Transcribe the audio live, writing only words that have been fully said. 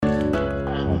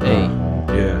Hey.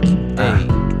 Yeah. Hey.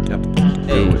 Yep. Hey.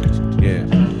 Do it. Yeah.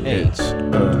 Hey. It's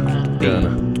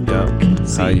gonna. Yep.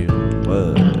 C. How you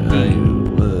would. How you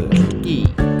would. E.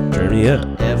 Turn me up.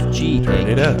 F. G. Turn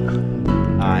it up.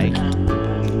 I.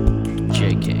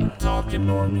 J. K. Talking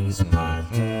Normies.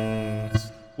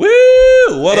 Woo!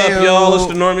 What up, Ayo. y'all? It's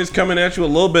the Normies coming at you. A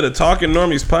little bit of Talking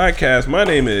Normies podcast. My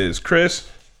name is Chris.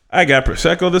 I got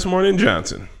Prosecco this morning,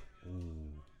 Johnson.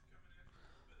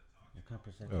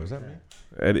 Oh, is that me?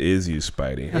 That is you,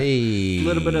 Spidey. Hey. A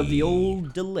little bit of the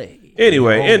old delay.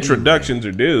 Anyway, introductions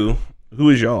are due. Who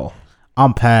is y'all?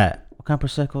 I'm Pat. What kind of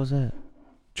Prosecco is that?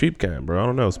 Cheap kind, bro. I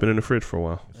don't know. It's been in the fridge for a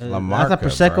while. I thought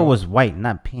Prosecco was white,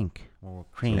 not pink or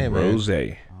cream. Hey, man. Rose. Oh,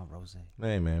 rosé.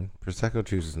 Hey, man. Prosecco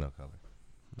chooses no color.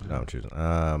 No, I'm choosing.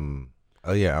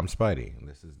 Oh, yeah, I'm Spidey.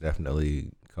 This is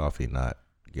definitely coffee, not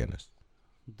Guinness.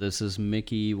 This is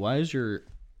Mickey. Why is your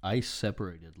ice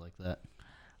separated like that?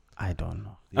 I don't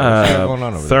know. What's going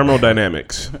on over there?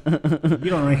 Thermodynamics. You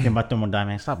don't know anything about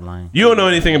thermodynamics. Stop lying. You don't know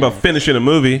anything about finishing a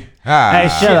movie. Hey,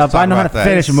 shut up. I know how to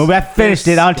finish a movie. I finished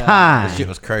it on This time. shit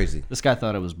was crazy. This guy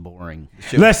thought it was boring.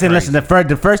 Listen.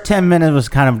 The first 10 minutes was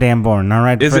kind of damn boring, all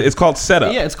right? It's called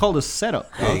setup. Yeah, it's called a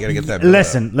setup. Yeah, you gotta get that. build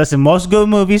up. Listen. Most good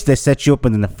movies, they set you up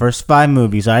within the first 5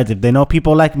 movies, all right? If they know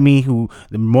people like me,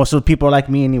 most of the people are like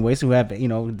me anyways, who have,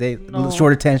 they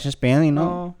short attention span,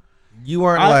 No. You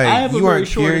weren't I have a you very weren't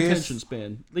short curious. attention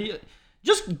span.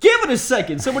 Just give it a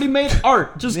second. Somebody made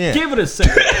art. Just Yeah. give it a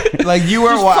second. Like you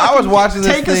weren't. Just I was fucking watching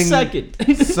this take thing. a second.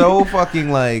 So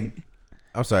fucking like.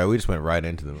 I'm sorry. We just went right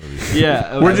into the movie.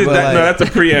 Yeah. We're just, But like- no, that's a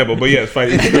preamble, but yeah, it's fine.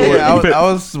 Yeah, I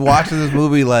was watching this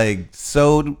movie like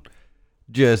so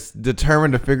just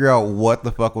determined to figure out what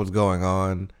the fuck was going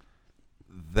on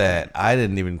that I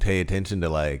didn't even pay attention to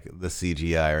like the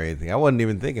CGI or anything. I wasn't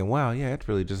even thinking, wow, yeah, it's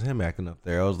really just him acting up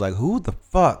there. I was like, who the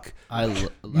fuck I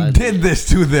did this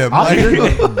to them? Like,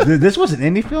 This was an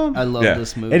indie film? love Yeah.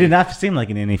 this movie. It did not seem like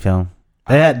an indie film.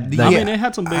 They had, I mean, it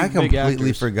had some I big completely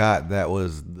actors. forgot that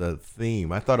was the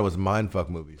theme. I thought it was mindfuck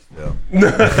movie still. no,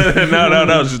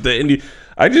 it's just the indie.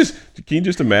 Can you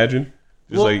just imagine?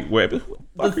 Just Well, like, wait.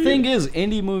 The thing is,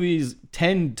 indie movies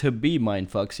tend to be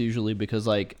mindfucks usually because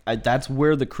that's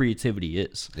where the creativity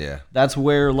is. Yeah. That's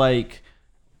where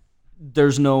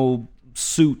there's no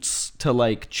suits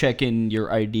to check in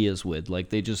your ideas with. Like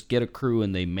they just get a crew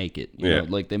and they make it. You know?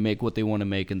 Like they make what they want to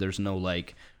make and there's no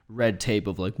red tape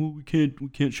of well, we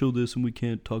can't show this and we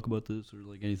can't talk about this or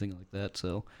anything like that.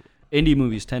 So indie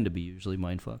movies tend to be usually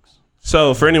mindfucks.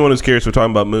 So, for anyone who's curious, we're talking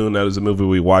about Moon. That is a movie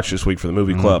we watched this week for the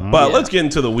movie club. But let's get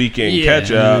into the weekend catch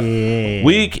up. Yeah.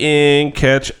 Weekend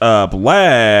catch up.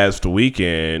 Last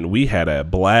weekend, we had a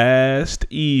blast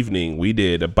evening. We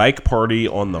did a bike party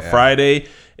on the Friday.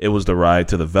 It was the ride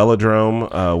to the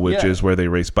velodrome, which is where they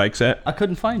race bikes at. I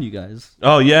couldn't find you guys.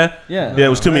 Oh, yeah? Yeah. Yeah, it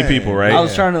was too many people, right? I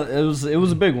was trying to. It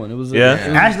was a big one. It was.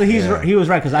 Actually, he was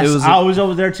right because I was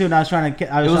over there too, and I was trying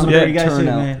to. I was trying to a you guys too,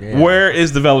 turnout. man. Yeah. Where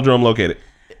is the velodrome located?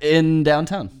 In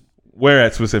downtown. Where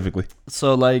at specifically?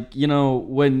 So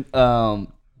when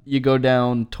you go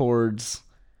down towards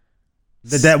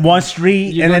That one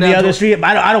street You and go then the down other to- street.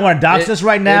 I don't want to dox this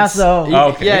right now, so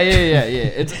Okay. Yeah.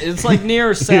 It's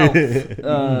near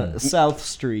South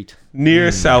Street.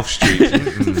 Near South Street.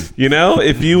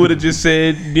 If you would have just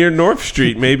said near North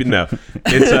Street, maybe no.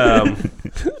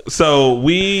 It's so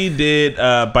we did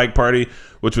a bike party,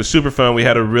 which was super fun. We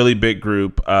had a really big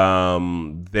group. There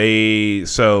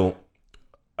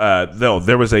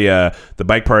was the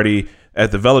bike party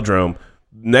at the velodrome.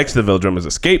 Next to the velodrome is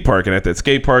a skate park, and at that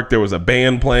skate park there was a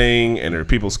band playing and there were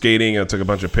people skating. I took a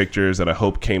bunch of pictures that I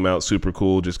hope came out super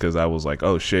cool just because I was like,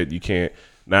 oh shit, you can't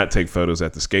not take photos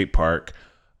at the skate park.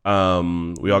 We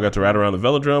all got to ride around the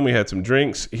velodrome. We had some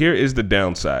drinks. Here is the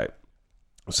downside.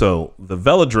 So the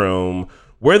velodrome,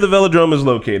 where the velodrome is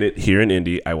located here in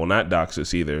Indy, I will not dox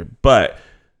this either, but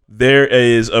there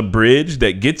is a bridge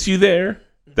that gets you there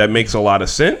that makes a lot of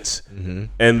sense. Mm-hmm.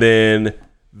 And then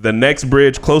the next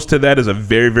bridge close to that is a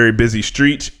very, very busy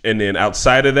street. And then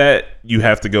outside of that, you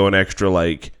have to go an extra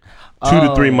 2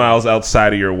 to 3 miles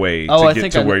outside of your way to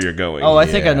get to where you're going. Oh, I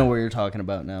think I know where you're talking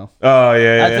about now. Oh,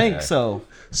 yeah. I think so.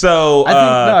 So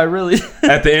I really.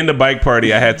 at the end of bike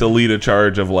party, I had to lead a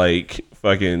charge of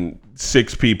fucking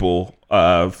 6 people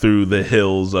through the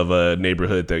hills of a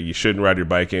neighborhood that you shouldn't ride your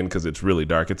bike in because it's really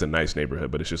dark. It's a nice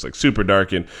neighborhood, but it's just super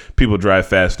dark and people drive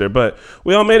faster. But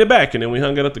we all made it back, and then we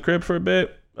hung out at the crib for a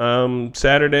bit.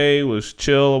 Saturday was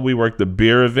chill. We worked the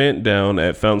beer event down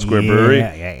at Fountain Square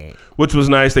Brewery, which was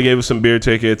nice. They gave us some beer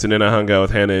tickets, and then I hung out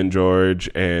with Hannah and George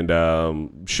and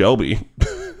Shelby.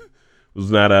 It was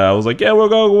not. I was like, yeah,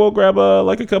 we'll grab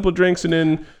a couple of drinks and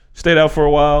then stayed out for a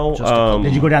while.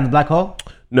 Did you go down the black hole?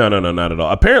 No, not at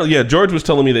all. Apparently, yeah, George was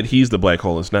telling me that he's the black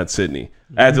hole. It's not Sydney.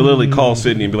 I had to literally call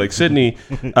Sydney and be like, Sydney,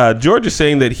 George is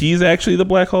saying that he's actually the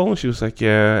black hole. And she was like,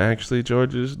 yeah, actually,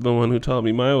 George is the one who taught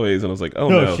me my ways. And I was like, oh,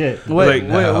 no. Shit. Wait,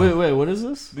 what is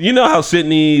this? You know how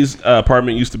Sydney's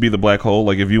apartment used to be the black hole?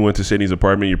 Like, if you went to Sydney's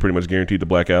apartment, you're pretty much guaranteed to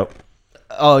black out.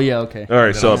 Oh, yeah, okay. All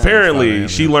right, so apparently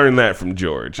she learned that from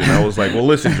George. And I was like, well,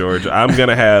 listen, George, I'm going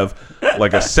to have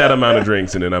like a set amount of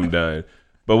drinks and then I'm done.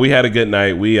 But we had a good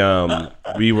night. We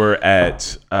were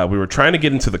trying to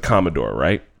get into the Commodore,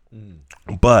 right?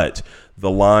 But the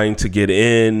line to get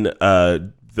in,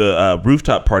 the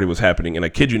rooftop party was happening. And I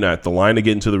kid you not, the line to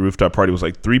get into the rooftop party was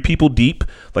like 3 people deep,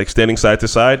 like standing side to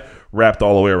side, wrapped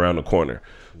all the way around the corner.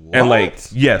 What? And like,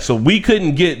 yeah, so we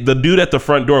couldn't get, the dude at the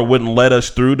front door wouldn't let us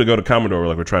through to go to Commodore. We're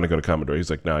like, we're trying to go to Commodore. He's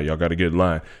like, nah, y'all got to get in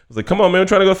line. I was like, come on, man, we're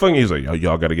trying to go fucking. He's like,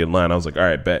 y'all got to get in line. I was like, all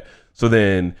right, bet. So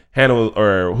then Hannah,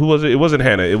 or who was it? It wasn't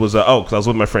Hannah. It was, because I was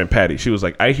with my friend Patty. She was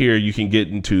like, I hear you can get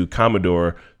into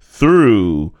Commodore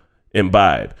through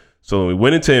Imbibe. So when we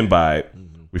went into Imbibe,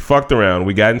 we fucked around.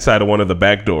 We got inside of one of the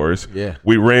back doors. Yeah.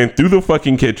 We ran through the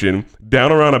fucking kitchen,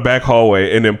 down around a back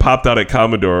hallway, and then popped out at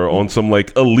Commodore on some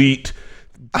like elite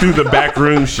through the back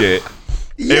room shit.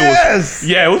 Yes.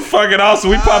 It was fucking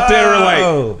awesome. We popped in and we're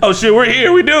like, oh shit, we're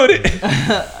here. We doing it.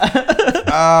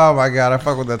 Oh my God. I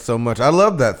fuck with that so much. I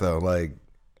love that though. Like,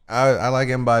 I like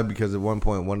Imbibe because at one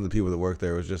point, one of the people that worked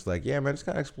there was just like, yeah, man, just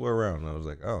kind of explore around. And I was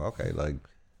like, oh, okay. Like,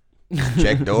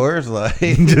 check doors. Like,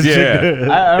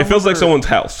 it feels like someone's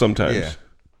house sometimes.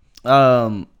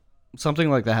 Yeah. Something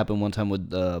like that happened one time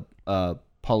with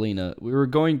Paulina. We were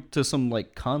going to some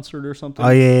like concert or something. Oh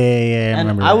yeah.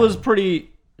 And I was pretty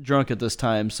drunk at this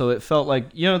time, so it felt like,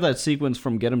 you know, that sequence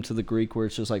from Get Him to the Greek where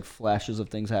it's just like flashes of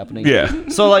things happening. Yeah.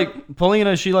 So like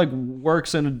Paulina, she like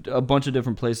works in a bunch of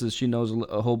different places. She knows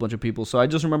a whole bunch of people. So I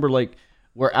just remember like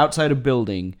we're outside a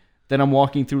building. Then I'm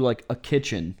walking through like a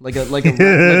kitchen, like a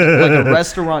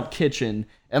restaurant kitchen,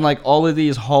 and like all of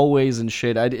these hallways and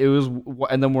shit.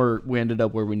 And then we ended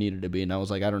up where we needed to be, and I was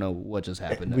like, I don't know what just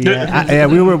happened.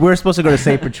 We were supposed to go to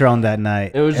St. Patron that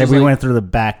night, and we went through the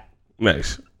back.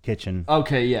 Nice. Kitchen.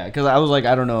 Okay, yeah, because I was like,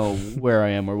 I don't know where I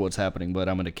am or what's happening, but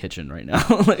I'm in a kitchen right now.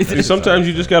 Sometimes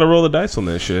you just gotta roll the dice on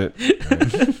that shit.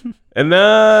 And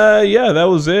that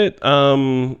was it.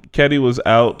 Keddy was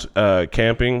out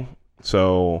camping,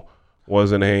 so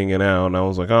wasn't hanging out, and I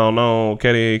was like, oh no,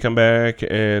 Keddy, come back.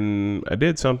 And I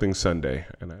did something Sunday,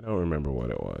 and I don't remember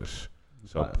what it was,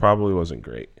 so it probably wasn't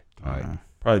great. I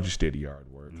probably just did yard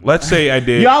work. Let's say I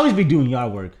did. You always be doing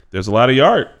yard work. There's a lot of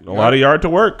yard to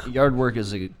work. Yard work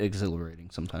is exhilarating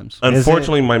sometimes.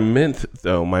 Unfortunately, my mint,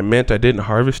 I didn't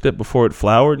harvest it before it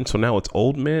flowered, and so now it's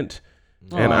old mint.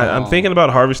 And I'm thinking about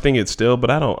harvesting it still, but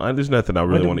there's nothing I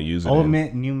really want to use it Old in.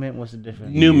 mint, new mint, what's the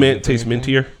difference? New mint tastes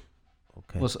mintier.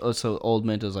 Okay. So old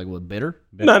mint is like what, bitter?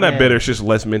 No, not bitter. It's just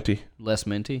less minty. Less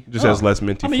minty? Just has less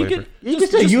minty flavor. You can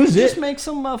just use it. Just make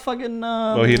some fucking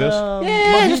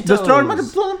mojitos. Just throw it in the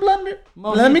blender.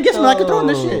 Let me get some. I can throw in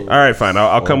this shit. All right, fine.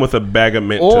 I'll come with a bag of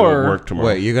mint to work tomorrow.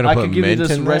 Wait, you're gonna put mint in there? I could give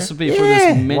you this recipe for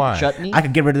this mint chutney. I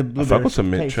could get rid of the blueberry. Fuck with some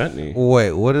mint chutney.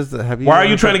 Wait, what is the? Why are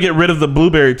you trying to get rid of the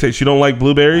blueberry taste? You don't like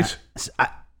blueberries?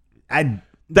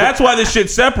 That's why this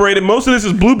shit's separated. Most of this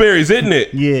is blueberries, isn't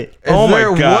it? Yeah. Oh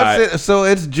my God. So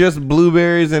it's just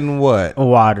blueberries and what?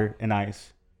 Water and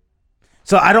ice.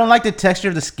 So I don't like the texture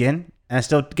of the skin, and I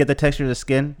still get the texture of the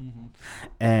skin. Mm-hmm.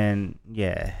 And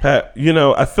yeah. Pat,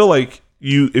 I feel like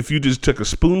if you just took a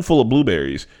spoonful of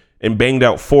blueberries and banged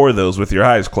out 4 of those with your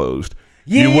eyes closed,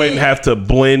 you wouldn't have to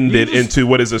blend it into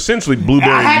what is essentially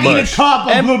blueberry mush. I had to eat a cup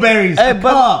of blueberries.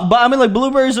 But I mean, like,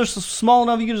 blueberries are small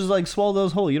enough you can just like swallow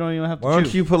those whole. You don't even have to. Why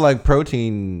don't you put like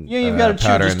protein you've got to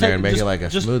powder in there and make it like a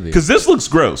smoothie? Because this looks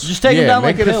gross. Just take it down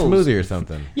like pills. Make it a smoothie or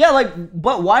something. Yeah,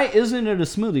 but why isn't it a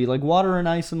smoothie? Like water and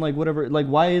ice and like whatever. Like,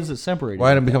 why is it separated?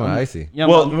 Why didn't it become icy? Yeah,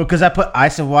 well, because I put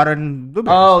ice and water and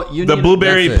blueberries. Oh, the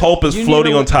blueberry pulp is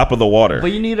floating on top of the water.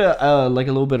 But you need a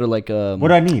little bit of like what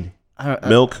do I need?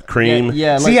 Milk, cream.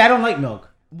 Yeah. See, I don't like milk.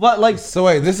 What, like? So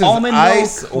wait, this is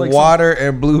ice, milk, water,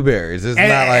 and blueberries. It's not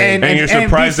like. And you're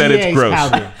surprised that it's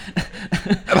gross.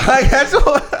 Like that's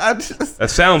what that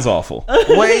sounds awful.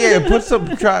 Wait,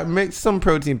 make some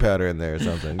protein powder in there or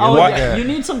something. You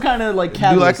need some kind of like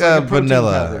catalyst, do like a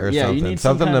vanilla powder. or something. You need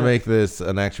something to make this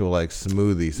an actual like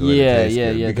smoothie. So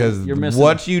yeah. Because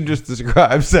what you just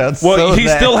described sounds. He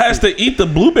still has to eat the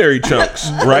blueberry chunks,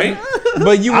 right?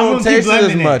 But you won't taste it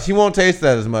as much. You won't taste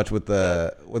that as much with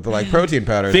the like protein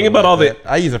powder. Think about all the.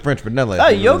 I use a French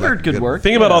vanilla. Yogurt could work.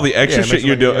 Think about all the extra shit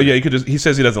you're doing. Yeah, you could just. He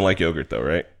says he doesn't like yogurt though,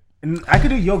 right? I could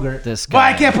do yogurt. But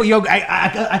I can't put yogurt.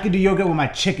 I could do yogurt with my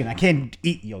chicken. I can't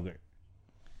eat yogurt.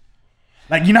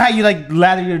 Like, you know how you like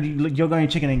lather your yogurt on your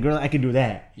chicken and grill? I can do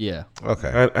that. Yeah.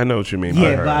 Okay. I know what you mean.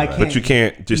 Yeah, but you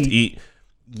can't just eat.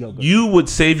 Yogurt. You would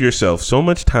save yourself so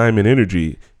much time and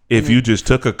energy if you just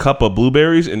took a cup of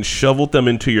blueberries and shoveled them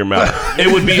into your mouth.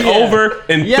 It would be over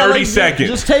in 30 seconds.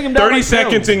 Just take them down 30 like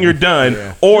seconds pills. and you're done.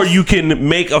 Yeah. Or you can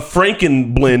make a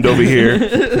Franken blend over here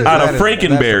out of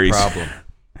Frankenberries. That's the problem.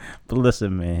 But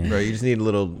listen, man. Bro, you just need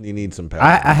you need some powder.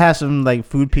 I have some like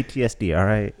food PTSD, all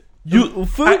right?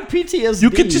 PTSD.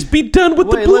 You could just be done with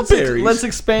the blueberries. Let's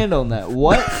expand on that.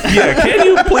 What? Yeah, can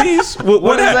you please?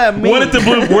 What does that mean? Where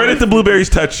did the blueberries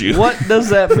touch you? What does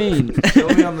that mean? Show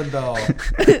me on the doll.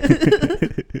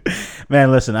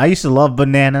 Man, listen, I used to love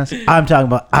bananas. I'm talking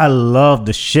about I love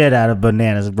the shit out of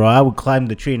bananas, bro. I would climb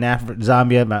the tree in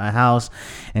Zambia at my house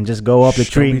and just go up the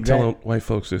tree. Don't be telling white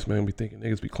folks this, man. We thinking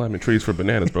niggas be climbing trees for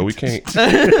bananas, bro. We can't. Come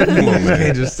on, man. You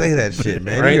can't just say that shit,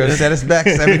 man. Right? You're going to set us back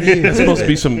 7 years. That's supposed to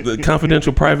be some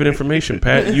confidential private information,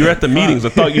 Pat. You're at the meetings. I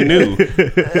thought you knew.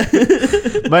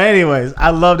 But anyways, I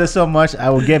loved it so much. I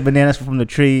would get bananas from the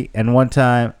tree, and one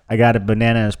time I got a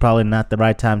banana, and it's probably not the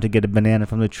right time to get a banana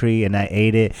from the tree, and I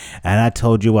ate it, and I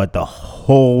told you what, the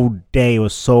whole day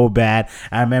was so bad.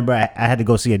 I remember I had to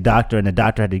go see a doctor, and the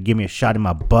doctor had to give me a shot in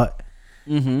my butt.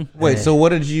 Mm-hmm. Wait, so what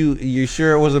did you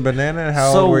sure it was a banana?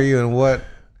 How old were you and what?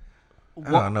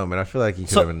 I don't know, man. I feel like you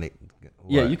could have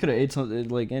Yeah, you could have ate something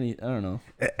like I don't know.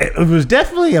 It was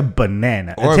definitely a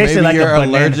banana. Or it tasted maybe like you're a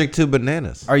banana. allergic to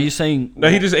bananas. Are you saying? No,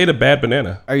 he just ate a bad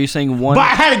banana. Are you saying one? But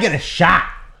I had to get a shot.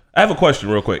 I have a question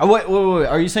real quick. Wait.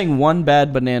 Are you saying one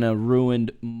bad banana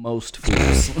ruined most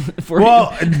foods? For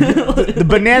Well, you? the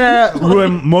banana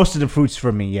ruined most of the fruits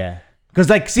for me, yeah. Because,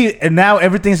 like, see, and now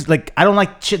everything's, like, I don't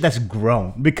like shit that's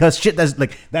grown. Because shit that's,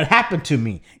 like, that happened to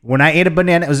me. When I ate a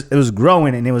banana, it was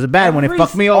growing, and it was bad when it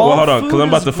fucked me over. Well, hold on, because I'm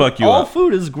about to fuck you all up. All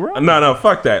food is grown. No,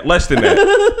 fuck that. Less than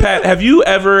that. Pat, have you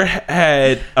ever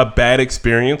had a bad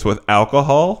experience with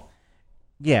alcohol?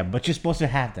 Yeah, but you're supposed to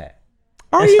have that.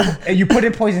 Are you? And you put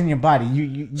in poison in your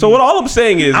body. So what all I'm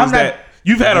saying is that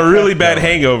you've had a really bad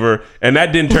hangover, and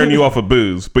that didn't turn you off of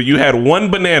booze, but you had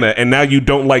one banana, and now you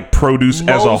don't like produce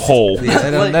as a whole. Yeah,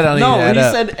 that don't no, even add he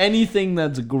up. said anything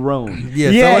that's grown.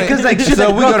 Yeah, because like shit.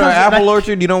 So we go to an apple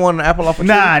orchard. You don't want an apple off a tree?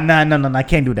 Nah, I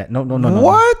can't do that. No.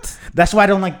 What? That's why I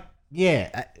don't like.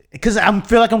 Yeah, because I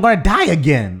feel like I'm gonna die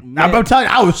again. I'm telling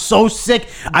you, I was so sick.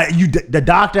 The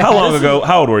doctor. How long ago?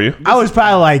 How old were you? I was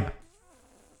probably like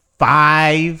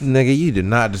 5. Nigga, you did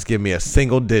not just give me a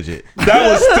single digit.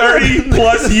 That was 30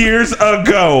 plus years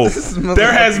ago.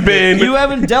 There has been You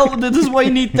haven't dealt with it. This is why you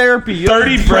need therapy. You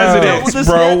 30 haven't dealt with presidents, this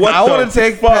bro. yet. What I the want to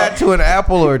take fuck? Pat to an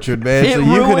apple orchard, man, It so you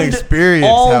can ruined experience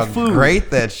all how food.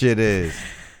 great that shit is.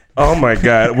 Oh my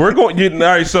God, we're going. All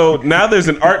right, so now there's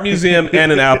an art museum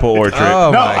and an apple orchard. Oh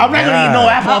No, my I'm not gonna eat no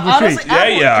God. apple off the tree. Honestly, Yeah,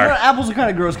 you are. Apples are kind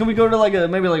of gross. Can we go to like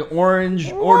maybe like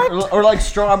orange or like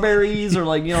strawberries or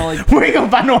like like Where you gonna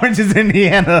find oranges in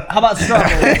Indiana? how about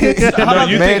strawberries? How about,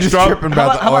 you Man, think just straw- tripping how about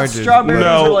about, the how about oranges. strawberries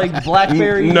No. or like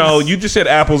blackberries? No, you just said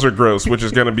apples are gross, which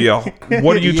is going to be a.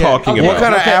 What are you Yeah, talking okay. about? What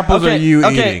kind of apples are you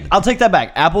eating? I'll take that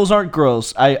back. Apples aren't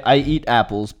gross. I eat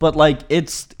apples, but like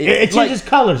it It like, changes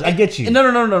colors. I get you.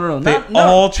 No. They Not,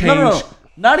 all no, change. no.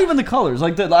 Not even the colors.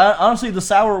 Like honestly, the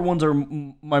sour ones are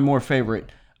my more favorite.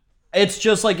 It's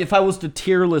just like if I was to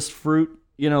tier list fruit,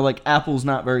 like apple's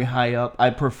not very high up.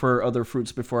 I prefer other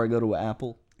fruits before I go to an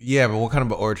apple. Yeah, but what kind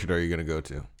of an orchard are you gonna go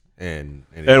to? And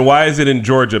why is it in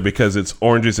Georgia? Because it's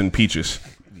oranges and peaches.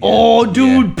 Oh,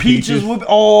 dude, Yeah. peaches would.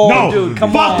 Oh, No, dude,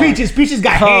 come fuck on. Peaches. Peaches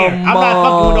got hair. I'm not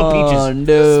fucking with no peaches.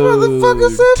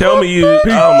 Dude. Tell me you. Oh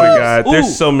my God, Ooh.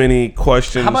 there's so many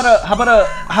questions.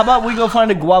 How about we go find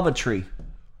a guava tree?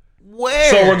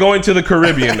 where? So we're going to the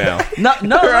Caribbean now. No.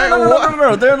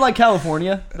 They're in like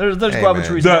California. There's guava man.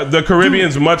 trees. The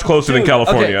Caribbean's much closer than Dude,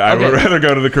 California. I would okay. rather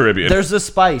go to the Caribbean. There's this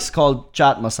spice called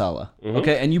chaat masala.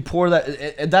 Okay, and you pour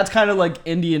that. That's kind of like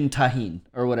Indian tahine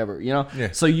or whatever, Yeah.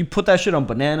 So you put that shit on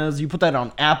bananas. You put that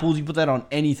on apples. You put that on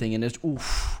anything, and it's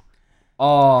oof.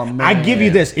 Oh man. I give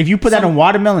you this. If you put that on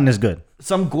watermelon, it's good.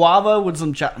 some guava with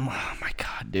some chaat. Oh my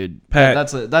god, dude. Pat,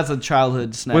 that's a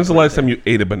childhood snack. When's the right last there. time you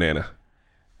ate a banana?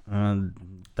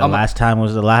 The last time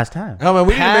was the last time. Oh man,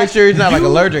 we need to make sure he's not like You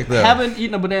allergic though. Haven't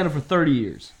eaten a banana for 30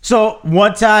 years. So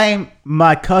one time,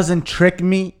 my cousin tricked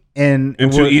me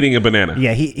Into eating a banana.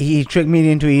 Yeah, he tricked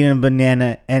me into eating a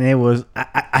banana, and it was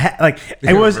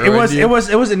it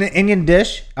was an Indian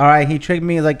dish. All right, he tricked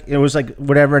me like it was like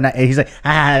whatever, and he's like,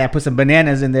 I put some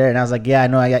bananas in there, and I was like, yeah, I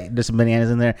know, there's some bananas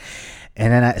in there,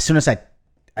 and then as soon as I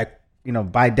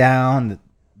bite down,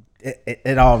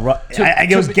 it all.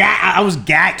 I was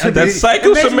gagged. That's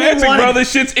psychosomatic, bro.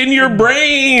 This shit's in your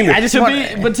brain.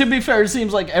 But to be fair, it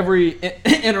seems like every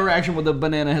interaction with a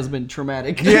banana has been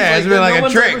traumatic. Yeah, it's been like a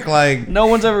trick. Like no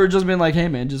one's ever just been like, "Hey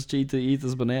man, just eat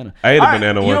this banana." I ate a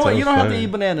banana once. You don't have to eat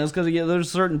bananas because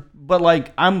there's certain. But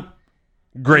like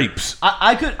grapes.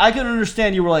 I could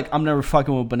understand you were like, I'm never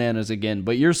fucking with bananas again.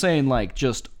 But you're saying like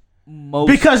just.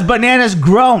 Because bananas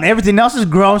grown, everything else is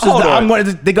grown. So I'm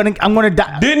gonna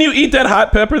die. Didn't you eat that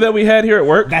hot pepper that we had here at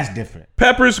work? That's different.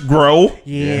 Peppers grow.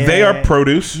 Yeah, they are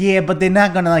produce. Yeah, but they're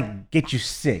not gonna like get you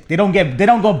sick. They don't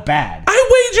go bad. I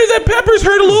wager that peppers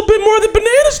hurt a little bit more than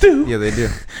bananas do. Yeah, they do.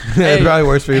 It probably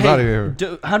works for your body.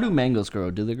 How do mangoes grow?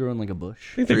 Do they grow in like a bush?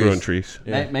 I think they grow in trees.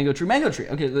 Yeah. Mango tree.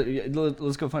 Okay,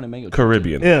 let's go find a mango tree.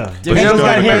 Caribbean. Yeah. Mangoes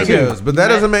got hair too. But that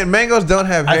doesn't make mangoes don't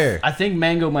have hair. I think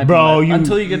mango might be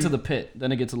until you get to the pit.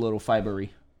 Then it gets a little fibery.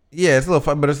 Yeah, it's a little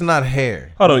fun, but it's not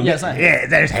hair. Hold on. Yeah, it's not hair. Yeah,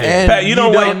 there's hair. And Pat, you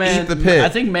don't like eat the pit. I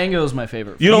think mango is my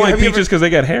favorite. You don't like peaches because they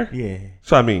got hair? Yeah.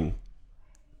 So, I mean,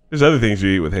 there's other things you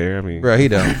eat with hair. I mean, bro, he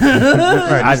don't.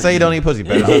 Right, just say you don't eat pussy,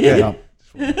 Pat. Okay.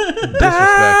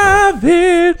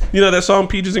 David. You know that song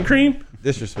Peaches and Cream?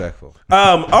 Disrespectful.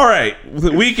 All right,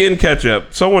 the weekend catch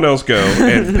up. Someone else go,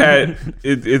 and Pat,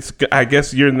 it's I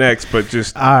guess you're next, but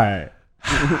just all right.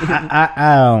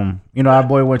 Our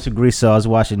boy went to Greece, so I was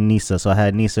watching Nisa. So I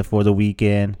had Nisa for the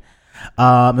weekend.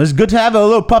 It was good to have a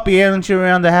little puppy energy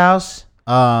around the house.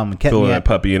 Kept feeling that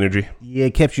puppy energy. Yeah,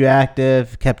 it kept you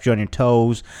active, kept you on your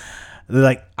toes.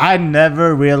 Like I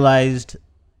never realized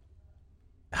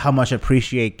how much I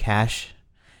appreciate Cash.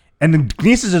 And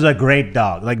Nisa's is a great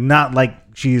dog. Like not like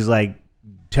she's like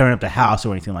tearing up the house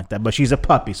or anything like that, but she's a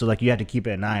puppy, so like you have to keep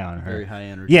an eye on her. Very high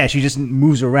energy. Yeah, she just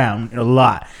moves around a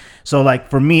lot. So like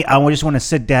for me, I just want to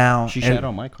sit down. She shat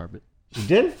on my carpet. She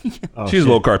did? Oh, she's a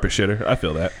little carpet shitter. I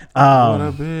feel that. What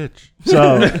a bitch.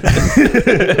 So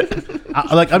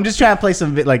I'm just trying to play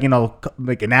some like an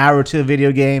hour or two of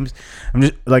video games. I'm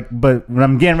just like, but when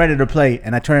I'm getting ready to play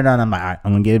and I turn it on, I'm like, all right,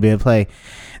 I'm gonna get a bit of play.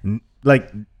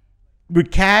 Like with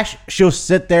Cash, she'll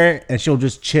sit there and she'll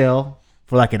just chill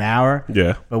for like an hour.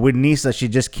 Yeah. But with Nisa, she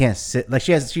just can't sit. Like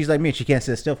she's like me. She can't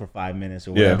sit still for 5 minutes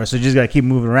or whatever. Yeah. So you just gotta keep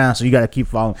moving around. So you gotta keep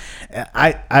following.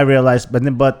 I realized,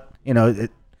 but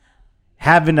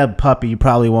having a puppy, you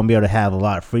probably won't be able to have a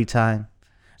lot of free time.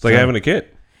 It's like having a kid.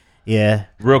 Yeah.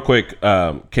 Real quick,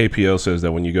 KPO says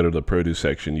that when you go to the produce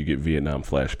section, you get Vietnam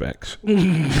flashbacks.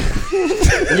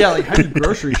 Yeah, like how do you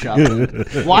grocery shop?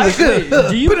 Why? Wait,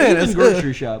 do you even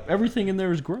grocery shop? Everything in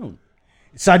there is grown.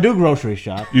 So I do grocery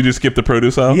shop. You just skip the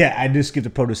produce aisle? Yeah, I do skip the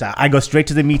produce aisle. I go straight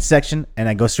to the meat section and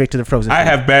I go straight to the frozen. I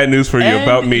have bad news for you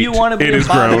about meat. It is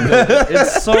grown.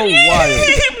 It's so wild.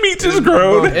 Meat is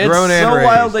grown. It's grown so and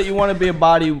wild that you want to be a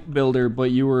bodybuilder,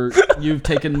 but you've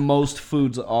taken most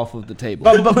foods off of the table.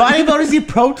 But bodybuilders eat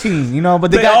protein,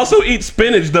 but they also eat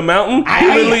spinach. The mountain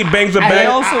literally bangs a bag.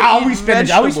 I always spinach.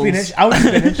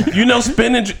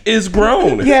 Spinach is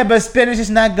grown. Yeah, but spinach is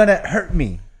not gonna hurt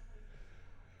me.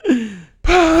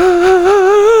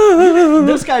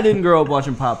 This guy didn't grow up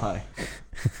watching Popeye.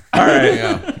 All right.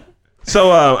 Yeah. So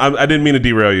I didn't mean to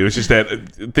derail you. It's just that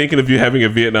thinking of you having a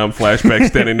Vietnam flashback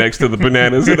standing next to the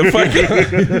bananas in the fucking.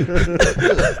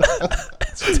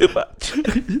 It's too much.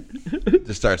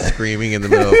 Just start screaming in the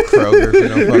middle of Kroger.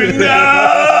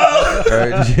 No.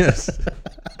 Right, just.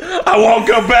 I won't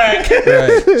go back.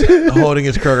 Right. Holding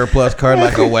his Kroger Plus card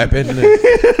like a weapon.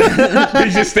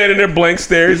 He's just standing there blank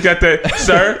stare. He's got the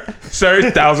sir,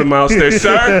 1,000-mile stare.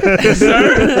 Sir.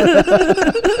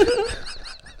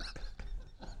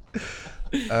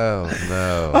 Oh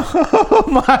no. Oh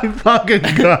my fucking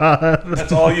god.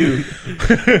 That's all you.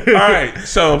 All right.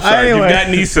 So sorry. Anyway, you've got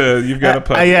Nisa. You've got a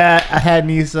puppy. Yeah, I had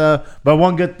Nisa. But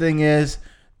one good thing is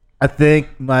I think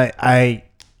I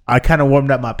kind of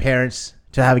warmed up my parents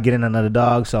to have getting another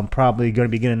dog, so I'm probably going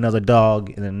to be getting another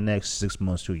dog in the next 6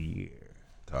 months to a year.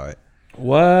 All right.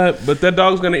 What? But that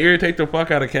dog's going to irritate the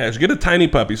fuck out of Cash. Get a tiny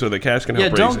puppy so that Cash can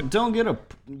help raise it. Don't get a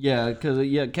because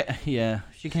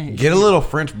she can't get a little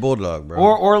French bulldog, bro,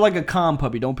 or like a calm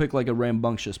puppy. Don't pick like a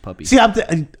rambunctious puppy. See, I'm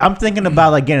thinking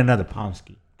about like getting another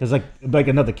Pomsky because like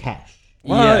another Cash.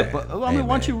 Yeah, but I mean,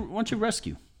 once you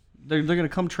rescue. They're gonna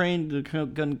come train. They're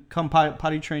gonna come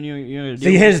potty train you.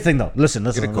 See, here's the thing though. Listen.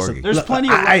 There's plenty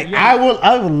of.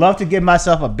 I would love to get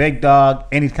myself a big dog.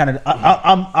 Any kind of.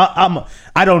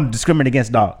 I don't discriminate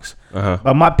against dogs.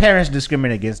 But my parents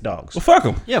discriminate against dogs. Well, fuck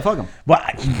them. Yeah, fuck them. Well,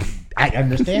 I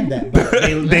understand that. But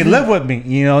they live with me,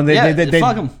 They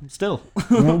fuck them still.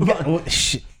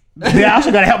 They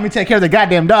also gotta help me take care of the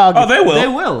goddamn dog. Oh, they will. They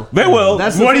will. They will.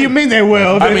 That's What do you mean they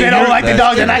will? I mean, They don't like the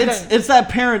dog. They're not. It's that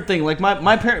parent thing. Like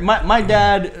my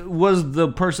dad was the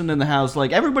person in the house.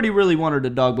 Like everybody really wanted a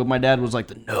dog, but my dad was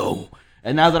like no.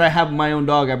 And now that I have my own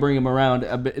dog, I bring him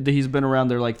around. He's been around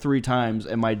there like 3 times,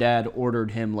 and my dad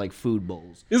ordered him like food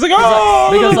bowls. He's like, oh,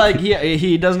 because like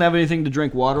he doesn't have anything to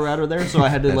drink water out of there, so I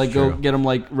had to like go get him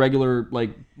like regular like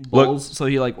bowls. So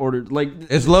he like ordered like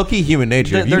it's low key human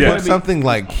nature. If you they're put something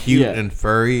like cute and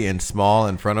furry and small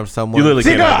in front of someone, you literally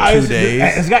can't. 2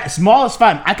 days. It's got small is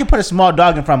fine. I could put a small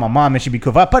dog in front of my mom and she'd be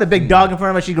cool. If I put a big dog in front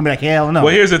of her, she's gonna be like, hell no.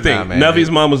 Well, here's the thing. Nah, man. Navi's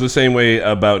mom was the same way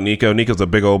about Nico. Nico's a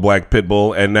big old black pit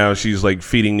bull, and now she's like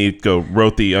feeding Nico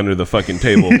roti under the fucking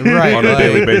table Right, on a like,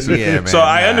 daily basis. yeah, man, so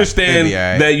I nah, understand they be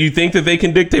all right. that you think that they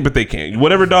can dictate, but they can't.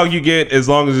 Whatever dog you get, as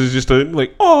long as it's just a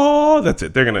like, oh, that's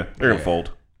it. They're gonna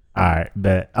fold. All right,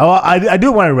 bet. Oh, I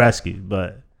do want to rescue,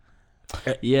 but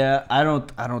yeah. I don't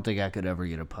think I could ever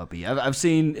get a puppy. I've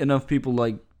seen enough people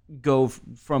like go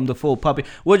from the full puppy,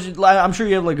 which like, I'm sure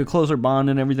you have like a closer bond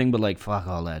and everything, but like fuck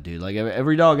all that, dude. Like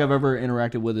every dog I've ever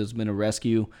interacted with has been a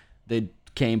rescue. They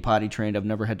came potty trained. I've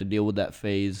never had to deal with that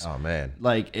phase. Oh man,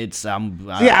 like it's I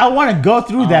want to go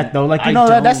through that though. Like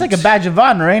that's like a badge of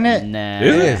honor, ain't it? Nah,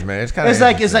 it is, man. It's kind of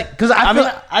it's like because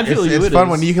I feel it's fun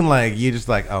when you can like you just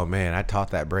like, oh man, I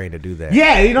taught that brain to do that.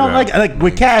 Yeah, you know, like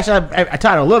with Cash, I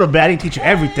taught her a little bit. I didn't teach her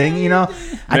everything, you know.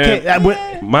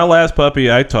 My last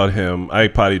puppy, I taught him. I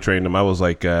potty trained him. I was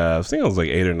like, I think I was like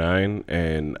 8 or 9,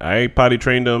 and I potty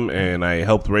trained him, and I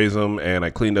helped raise him, and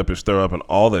I cleaned up his throw up and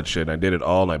all that shit. And I did it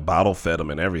all, and I bottle fed him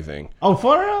and everything. Oh,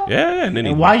 for real? Yeah, and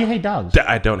then why you hate dogs?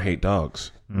 I don't hate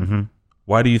dogs. Mm-hmm.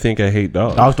 Why do you think I hate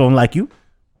dogs? Dogs don't like you.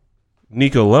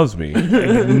 Nico loves me.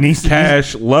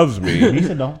 Cash loves me.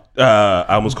 Nisa don't. I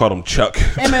almost called him Chuck.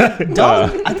 Hey man,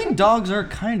 I think dogs are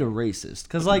kind of racist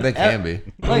because like They can be.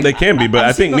 Like, they can be, but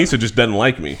I think seen Nisa just doesn't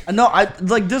like me. No, I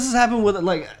like this has happened with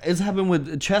like it's happened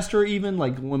with Chester even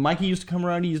like when Mikey used to come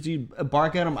around, he used to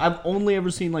bark at him. I've only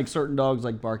ever seen like certain dogs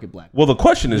like bark at black. Well, the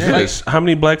question is this: how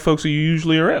many black folks are you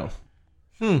usually around?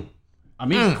 I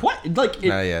mean, quite like it,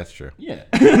 yeah, that's true. yeah.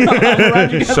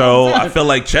 So I feel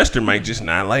like Chester might just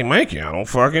not like Mikey. I don't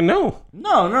fucking know.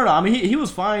 No. I mean, he was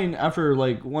fine after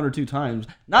like 1 or 2 times.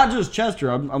 Not just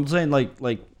Chester. I'm saying like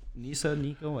Nisa,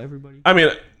 Nico, everybody. I mean,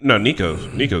 no,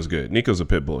 Nico's good. Nico's a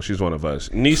pit bull. She's one of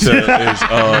us. Nisa is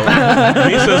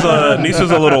Nisa's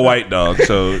a little white dog,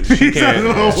 so she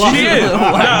can't. She is. No,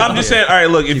 I'm just saying. All right,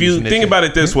 look. If you think about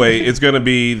it this way, it's gonna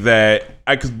be that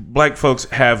because black folks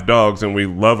have dogs and we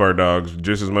love our dogs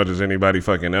just as much as anybody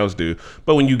fucking else do.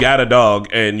 But when you got a dog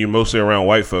and you're mostly around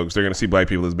white folks, they're gonna see black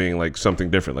people as being like something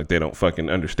different, like they don't fucking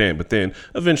understand. But then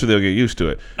eventually they'll get used to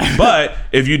it. But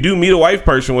if you do meet a white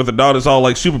person with a dog that's all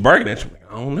like super barking at you,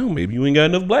 I don't know, maybe you ain't got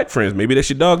enough black friends. Maybe that's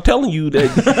your dog telling you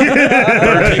that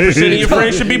 13% of your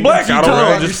friends should be black. I don't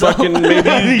know. Just fucking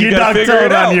maybe you gotta figure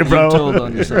it out. You, bro. Told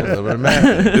on yourself.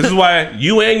 This is why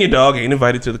you and your dog ain't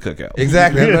invited to the cookout.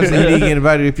 Exactly. You need to get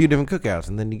invited to a few different cookouts,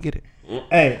 and then you get it.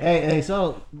 Hey.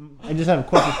 So I just have a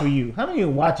question for you. How many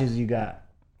watches you got?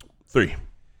 3.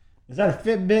 Is that a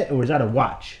Fitbit or is that a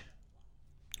watch?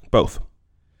 Both.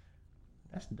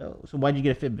 That's dope. So why'd you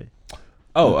get a Fitbit?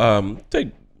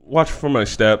 Take watch for my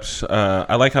steps.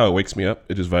 I like how it wakes me up.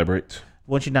 It just vibrates.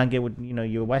 Won't you not get what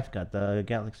your wife got, the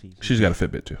Galaxy? She's got a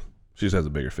Fitbit too. She just has a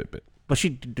bigger Fitbit. But she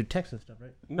do text and stuff,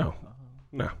 right? No.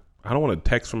 I don't want to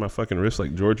text from my fucking wrist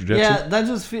like George Jetson. Yeah, that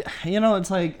just feel,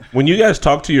 it's like when you guys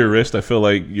talk to your wrist, I feel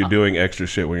like you're doing extra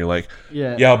shit when you're like,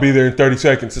 yeah, I'll be there in 30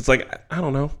 seconds. It's like, I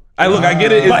don't know. I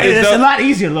get it. But it's a lot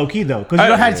easier low key though, because you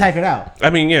don't have to type it out.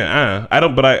 I mean, yeah, I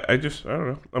don't. But I don't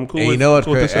know. I'm cool. And with, you know what's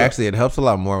cool crazy? Actually, it helps a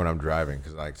lot more when I'm driving,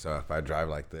 because like, so if I drive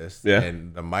like this, yeah,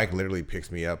 and the mic literally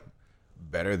picks me up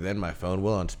better than my phone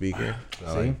will on speaker. So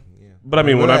See? like, but I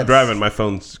mean, when I'm driving, my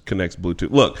phone connects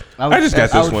Bluetooth. Look, I just got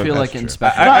this one. I would feel like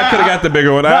Inspector. I could have got the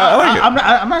bigger one. I like it.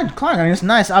 I'm not declining. I mean, it's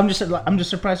nice. I'm just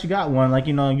surprised you got one. Like,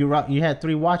 you had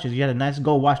 3 watches. You had a nice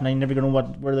gold watch. Now you're never gonna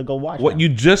wear the gold watch. What, you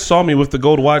just saw me with the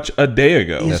gold watch a day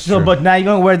ago. That's true. But now you're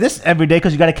gonna wear this every day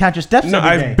because you got to count your steps. No,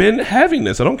 every day. I've been having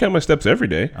this. I don't count my steps every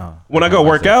day. Oh. When I go count my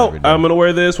work steps out, every day. I'm gonna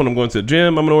wear this. When I'm going to the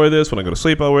gym, I'm gonna wear this. When I go to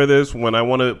sleep, I'll wear this. When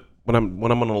I'm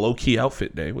on a low key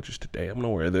outfit day, which is today, I'm gonna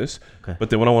wear this. Okay.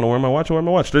 But then when I want to wear my watch, I wear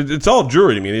my watch. It's all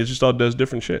jewelry to me. It just all does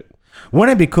different shit.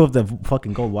 Wouldn't it be cool if the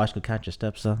fucking gold watch could count your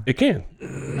steps, though? It can.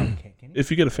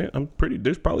 If you get a fan,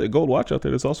 there's probably a gold watch out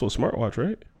there that's also a smartwatch,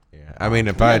 right? Yeah, I mean,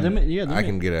 if I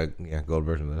can get a gold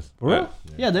version of this. For real?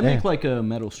 Yeah, they make like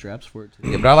metal straps for it too.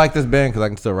 Yeah, but I like this band because I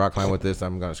can still rock climb with this.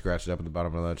 I'm gonna scratch it up at the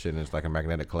bottom of that shit, and it's like a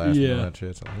magnetic clasp and all that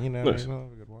shit. So Nice. a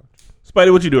good watch.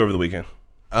 Spidey, what you do over the weekend?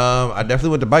 I definitely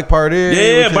went to bike party.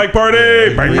 Yeah, bike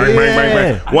party.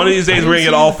 Bike. One of these days, we're gonna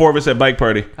get all 4 of us at bike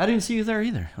party. I didn't see you there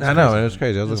either. I know, it was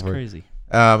crazy. I was That's looking crazy.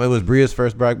 It was Bria's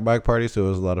first bike party, so it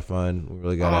was a lot of fun. We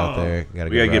really got out there. We gotta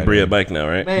get Bria a bike now,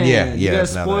 right? Man, Yeah, you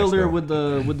guys now spoiled that I her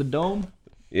spoiled. with the dome.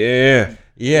 Yeah.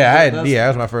 That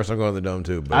was my first time going to the dome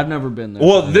too. But I've never been there.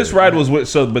 Well, this ride was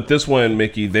but this one,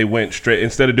 Mickey, they went straight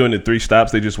instead of doing the 3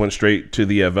 stops, they just went straight to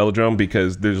the velodrome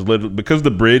because because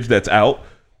the bridge that's out.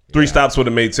 3 stops would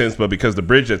have made sense, but because the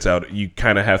bridge that's out, you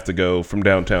kind of have to go from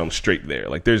downtown straight there.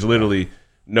 Like, there's literally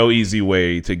no easy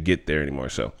way to get there anymore.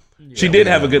 So she did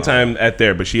have a good time at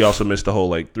there, but she also missed the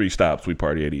whole 3 stops. We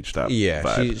party at each stop.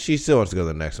 Yeah, she still wants to go to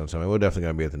the next one. So we're definitely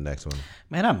gonna be at the next one.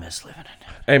 Man, I miss living in there.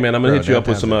 Hey man, I'm gonna hit you up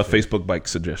with some downtown's Facebook bike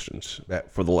suggestions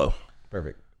for the low.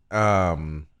 Perfect.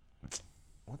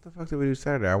 What the fuck did we do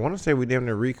Saturday? I want to say we damn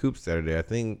near recouped Saturday. I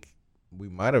think we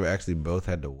might have actually both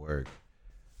had to work.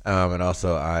 And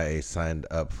also I signed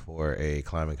up for a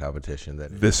climbing competition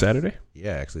This Saturday?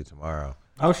 Yeah, actually tomorrow.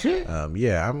 Oh shit!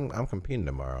 Yeah, I'm competing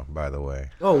tomorrow. By the way.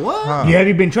 Oh what? Have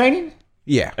you been training?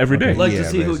 Yeah, every day. Like yeah, to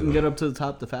see who basically. can get up to the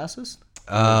top the fastest?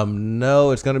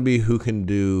 No, it's gonna be who can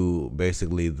do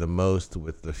basically the most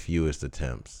with the fewest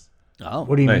attempts. Oh,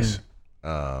 What do you Nice. what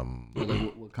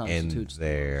In constitutes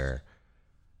their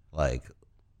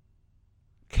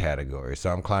category. So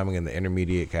I'm climbing in the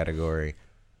intermediate category.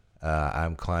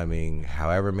 I'm climbing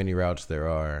however many routes there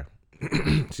are.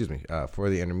 Excuse me, for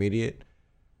the intermediate.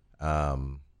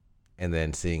 And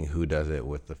then seeing who does it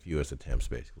with the fewest attempts,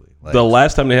 basically. The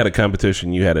last time they had a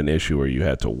competition, you had an issue where you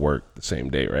had to work the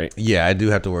same day, right? Yeah, I do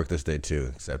have to work this day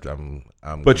too. Except I'm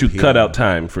But you competing. cut out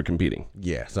time for competing.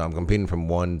 Yeah, so I'm competing from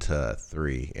 1 to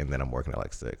 3, and then I'm working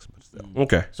at 6. But still,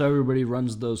 Okay. So everybody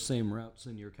runs those same routes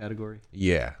in your category?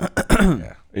 yeah.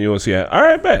 And you want to see all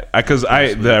right, bet. Because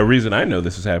the reason I know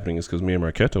this is happening is because me and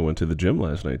Marquetta went to the gym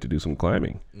last night to do some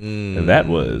climbing, and that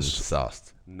was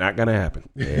Sauced. not gonna happen.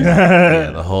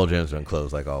 Yeah, the whole gym's been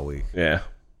closed all week. Yeah.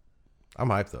 I'm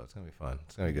hyped though. It's gonna be fun.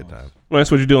 It's gonna be a good time. Well,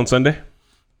 that's what you do on Sunday.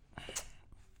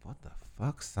 What the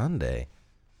fuck, Sunday?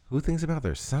 Who thinks about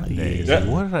their Sundays? Yeah.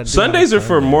 What did I do Sundays on are for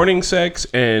Sunday? morning sex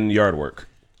and yard work.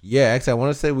 Yeah, actually, I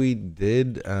want to say we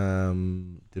did.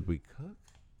 Did we cook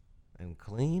and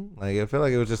clean? I feel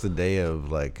like it was just a day of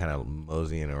kind of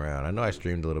moseying around. I know I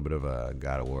streamed a little bit of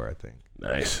God of War. I think.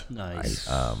 Nice.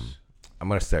 I'm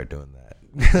gonna start doing that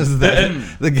because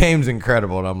the game's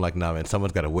incredible, and I'm like, nah, man,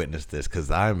 someone's got to witness this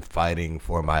because I'm fighting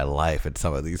for my life at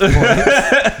some of these points,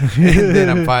 and then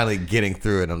I'm finally getting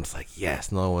through it. And I'm just like,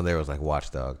 yes, no one there was like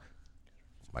Watchdog,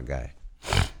 my guy.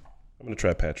 I'm gonna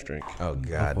try patch drink. Oh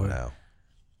God, no.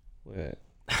 What?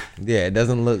 Yeah, it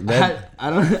doesn't look that. I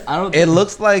don't. It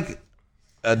looks like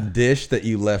a dish that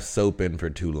you left soap in for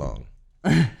too long.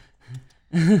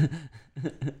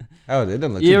 Oh, it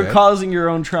doesn't look You're too bad. causing your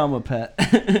own trauma, Pat.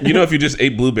 You know, if you just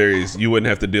ate blueberries, you wouldn't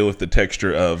have to deal with the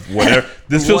texture of whatever.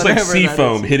 This feels like Whatever sea that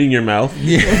foam is. hitting your mouth.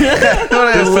 This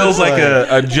This feels like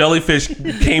a jellyfish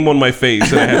came on my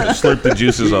face and I had to slurp the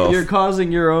juices off. You're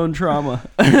causing your own trauma.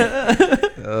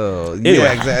 Oh, Anyway.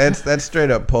 yeah, exactly. That's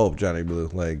straight up pulp, Johnny Blue.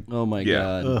 Oh my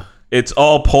Yeah. god. It's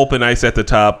all pulp and ice at the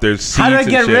top. There's seeds How do I and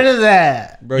get shit. rid of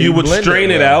that? Bro, You would blend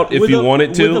strain it well. out if you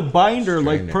wanted to. With a binder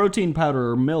like Strain it. protein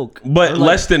powder or milk. But Or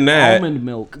less than that. Almond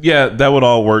milk. Yeah, that would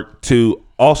all work too.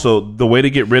 Also, the way to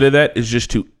get rid of that is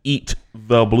just to eat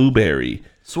the blueberry.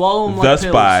 Swallow them like Thus,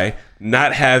 pills. by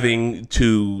not having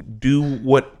to do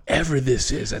whatever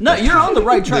this is. At No, the you're time. on the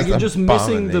right track. Just You're just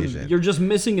missing abomination. you're just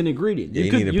missing an ingredient. Yeah,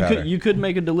 you need a powder. You could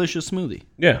make a delicious smoothie.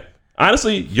 Yeah.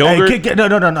 Honestly, Hey, yogurt. no.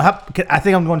 I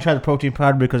think I'm going to try the protein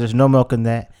powder because there's no milk in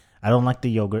that. I don't like the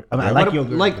yogurt. I mean, I like What-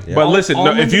 yogurt. Like, But listen,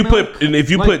 no, if you almond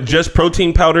milk, put just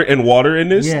protein powder and water in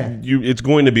this, Yeah. it's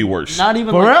going to be worse. not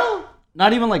even For like, real?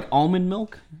 not even like almond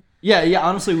milk. Yeah.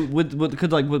 Honestly,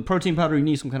 because like with protein powder, you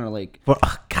need some kind of like. God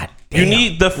damn. You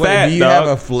need the Wait, fat, do you dog. have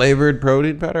a flavored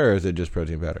protein powder, or is it just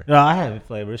protein powder? No, I have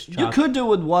flavors. You could do it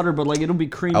with water, but like it'll be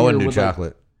creamier. I wouldn't do with, like-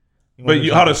 chocolate. But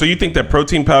hold on, so you think that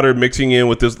protein powder mixing in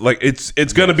with this, like it's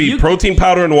going to be You- protein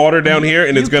powder and water down here,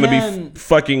 and you it's going to be can-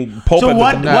 fucking pulp. So at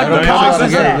what- the Nah, what it'll mix it all causes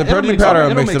together. that? The It'll protein mix powder it-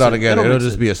 will it'll mix it mix all it. together. It'll It'll mix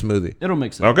just it. be a smoothie. It'll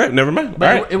mix it. Okay, never mind. But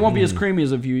All right. it won't be as creamy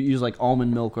as if you use like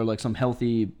almond milk or like some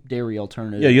healthy dairy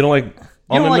alternative. Yeah, you don't like You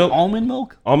almond don't like milk? almond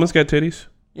milk? Almonds got titties.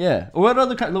 Yeah. What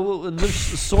other kind? There's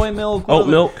soy milk. what Oat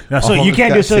other- milk. No, so you Almost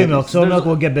can't do got soy titties. milk. Soy milk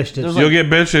will get bitches. there's You'll get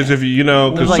bitches if you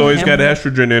know, because There's like soy's got hemp-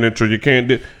 estrogen in it, so you can't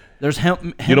do. There's hemp.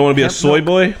 You don't want to be a hemp soy milk.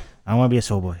 boy? I want to be a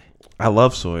soy boy. I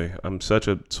love soy. I'm such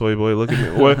a soy boy. Look at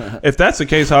me. Well, if that's the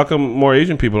case, how come more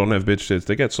Asian people don't have bitch tits?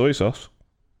 They got soy sauce.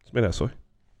 It's made out of soy.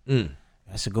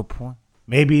 That's a good point.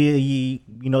 Maybe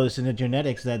you know it's in the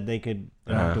genetics that they could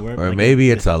have to work. Or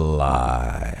maybe it's a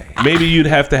lie. Maybe you'd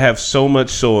have to have so much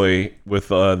soy with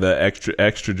the extra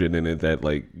estrogen in it that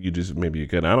like you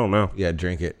could. I don't know. Yeah,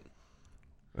 drink it.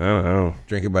 I don't know.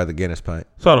 Drink it by the Guinness pint.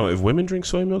 So I don't know. If women drink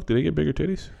soy milk, do they get bigger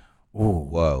titties? Ooh,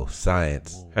 whoa,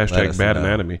 sient. Hashtag bad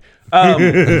anatomy.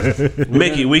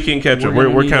 Mickey, we can catch up.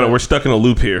 We're stuck in a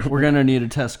loop here. We're gonna need a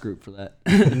test group for that.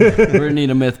 We're gonna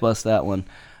need a myth bust that one.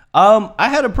 I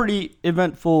had a pretty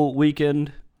eventful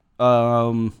weekend.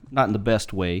 Not in the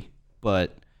best way,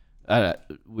 but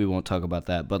we won't talk about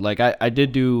that. But like I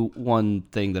did do one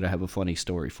thing that I have a funny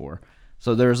story for.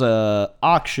 So there's a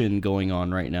auction going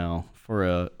on right now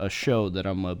for a show that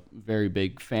I'm a very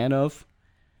big fan of.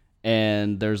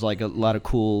 And there's like a lot of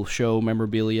cool show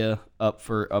memorabilia up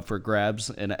for grabs,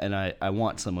 and I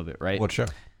want some of it, right? What show?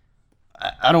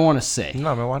 I don't want to say.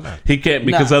 No, man, why not? He can't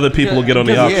because other people will get on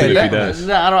the auction if he does.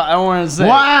 No, I don't want to say.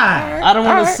 Why? I don't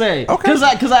want to say. Okay.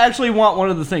 Because I actually want one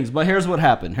of the things. But here's what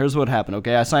happened.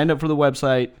 Okay, I signed up for the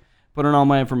website, put in all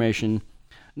my information.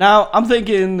 Now I'm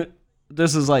thinking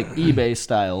this is like eBay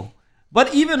style.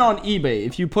 But even on eBay,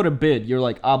 if you put a bid, you're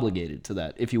like obligated to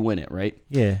that if you win it, right?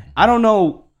 Yeah. I don't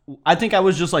know. I think I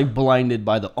was just like blinded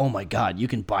by the, oh my God, you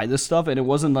can buy this stuff. And it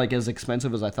wasn't like as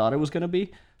expensive as I thought it was going to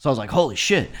be. So I was like, holy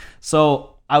shit.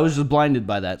 So I was just blinded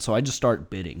by that. So I just start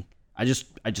bidding. I just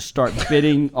start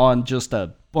bidding on just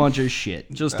a bunch of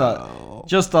shit. Just a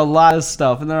lot of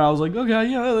stuff. And then I was like, okay,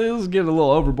 yeah, this is getting a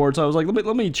little overboard. So I was like,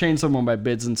 let me change some of my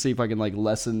bids and see if I can like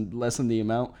lessen the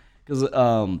amount. Because,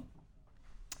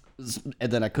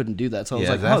 and then I couldn't do that. So I was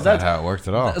like, that's not how it works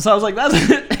at all. So I was like,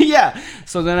 that's yeah.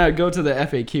 So then I go to the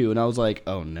FAQ and I was like,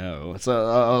 oh no. So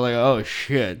I was like, oh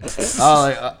shit.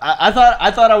 I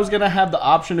thought I was gonna have the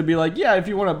option to be like, yeah, if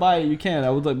you want to buy it, you can.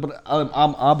 I was like, but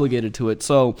I'm obligated to it.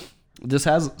 So this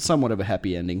has somewhat of a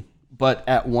happy ending. But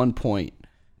at one point,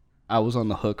 I was on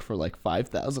the hook for like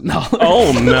 $5,000.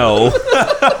 Oh no.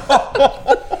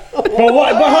 But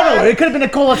hold on, it could have been a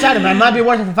coolest item. It might be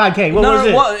worth it for $5K. What was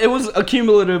it? Well, it was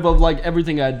accumulative of like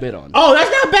everything I'd bid on. Oh,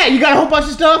 that's not bad. You got a whole bunch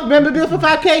of stuff. Remember bill for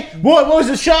 $5K? What was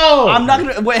the show? I'm not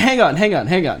gonna wait. Hang on.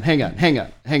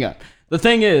 The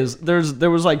thing is, there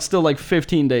was like still like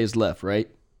 15 days left, right?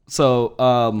 So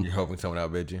You're hoping someone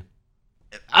outbid you?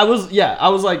 I was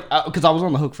like, because I was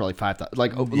on the hook for like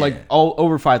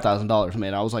over $5,000,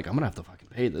 man. I was like, I'm gonna have to fucking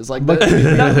pay this. Like,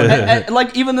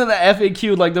 like even in the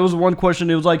FAQ, like there was one question.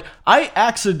 It was like, I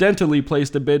accidentally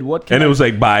placed a bid. What? Can and it was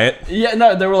like, buy it. Yeah,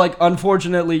 no, they were like,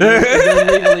 unfortunately, you're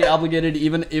legally obligated,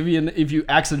 even if you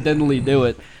accidentally do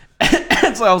it.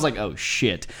 And so I was like, oh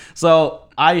shit. So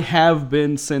I have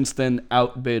been since then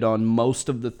outbid on most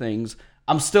of the things.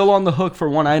 I'm still on the hook for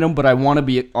one item, but I want to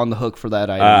be on the hook for that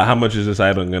item. How much is this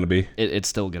item going to be? It's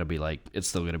still gonna be like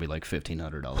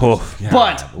 $1,500. Oh,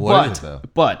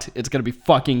 But it's gonna be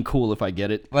fucking cool if I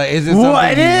get it. Like, is it something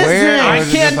What you is wear? it? Or I is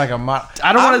it can't- just like a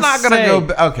I don't I'm want not to say. gonna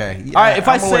go. Okay. All right, if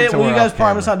I say it, will you guys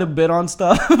promise not to bid on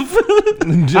stuff?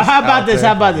 How about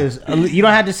this? You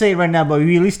don't have to say it right now, but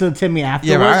you at least still tell me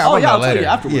afterwards. Yeah, but I'll tell you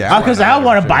afterwards. Yeah, Because I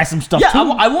want to buy some stuff Yeah,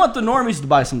 too. I want the normies to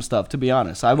buy some stuff. To be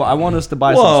honest, I want us to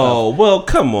buy some stuff. Whoa, well,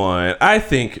 come on. I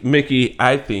think, Mickey,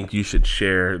 you should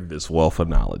share this wealth of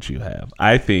knowledge you have.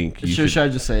 I think you Should I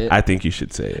just say it? I think you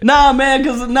should say it. Nah, man,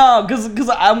 because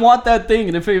I want that thing,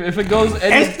 and if it goes,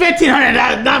 It's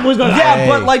 $1,500. That was gonna. yeah, Hey.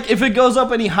 but like if it goes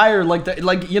up any higher, like there's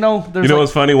You know like,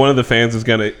 what's funny? One of the fans is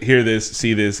gonna hear this,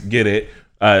 see this, get it,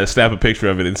 snap a picture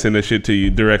of it, and send that shit to you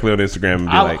directly on Instagram and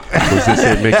be like, "Was this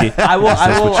it, Mickey? I will. Is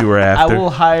this what you were after?" I will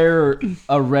hire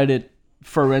a Reddit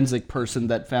forensic person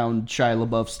that found Shia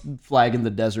LaBeouf's flag in the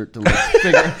desert to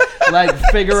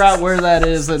figure out where that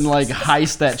is and like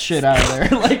heist that shit out of there.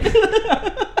 Like,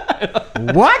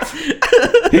 What?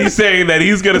 He's saying that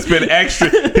he's gonna spend extra.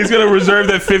 He's gonna reserve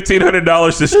that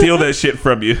 $1,500 to steal that shit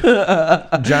from you.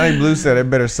 Johnny Blue said, "I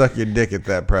better suck your dick at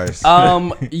that price."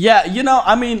 yeah,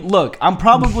 I mean, look, I'm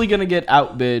probably gonna get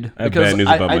outbid I have because bad news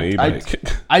about my e-bike.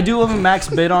 I do have a max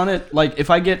bid on it. Like, if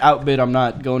I get outbid, I'm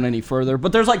not going any further.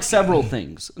 But there's like several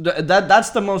things.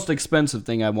 That's the most expensive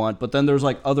thing I want. But then there's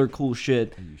like other cool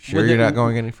shit. Sure, you're not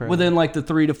going any further? Within like the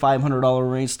 $300 to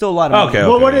 $500 range. Still a lot of money. Okay.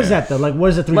 Well, what is that though? Like,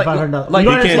 what is the $300-$500? Like,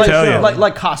 He can't tell you.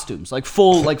 like costumes, like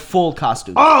full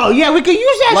costumes. Oh yeah, we could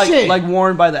use that shit. Like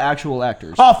worn by the actual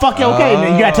actors. Oh fuck yeah, okay.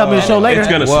 Then you gotta tell me the show later. It's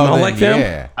gonna Well, smell then, like them.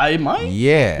 yeah. I might.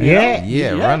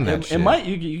 Yeah. Run that shit. It might.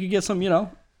 You could get some.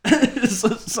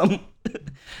 Some.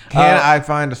 Can I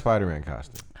find a Spider-Man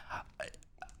costume?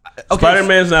 Okay,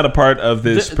 Spider-Man's not a part of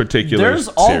this particular There's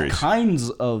all series. kinds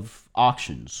of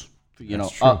auctions.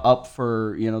 That's true. Up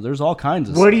for there's all kinds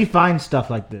of. Where do you find stuff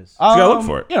like this? You gotta look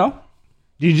for it. You know.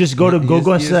 Do you just go to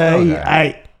Google and just know say, that.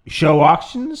 "I show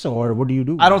auctions, or what do you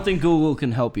do? I don't think Google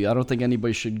can help you. I don't think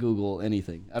anybody should Google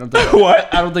anything. I don't think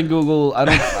What? I don't think Google. I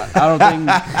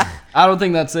don't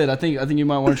think that's it. I think you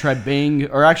might want to try Bing,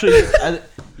 or actually,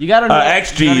 you gotta know.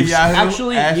 XG.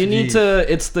 Actually, you need to.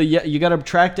 It's the you gotta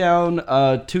track down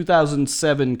a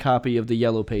 2007 copy of the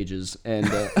Yellow Pages and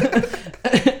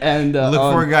Look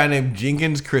for a guy named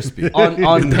Jenkins Crispy.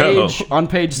 on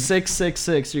page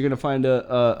 666. You're gonna find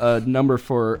a number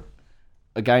for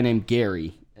a guy named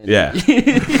Gary. Yeah.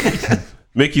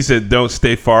 Mickey said, "Don't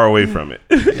stay far away from it."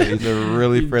 He's a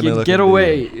really friendly looking Get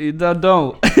away! dude.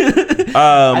 Don't.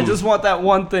 I just want that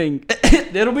one thing.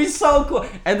 It'll be so cool.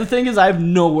 And the thing is, I have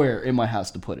nowhere in my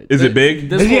house to put it. Is it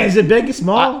big? Is it big or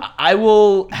small? I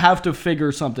will have to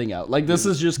figure something out. Like this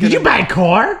is just gonna. Did you buy a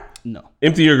car? No.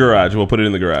 Empty your garage. We'll put it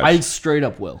in the garage. I straight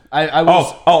up will. I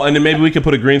was. And then maybe we could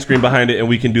put a green screen behind it, and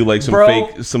we can do like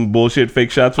some bullshit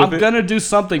fake shots with it. I'm gonna do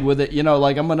something with it.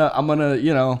 Like I'm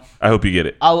gonna. I hope you get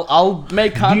it. I'll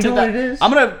make content. Do you know what it is?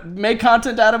 I'm gonna make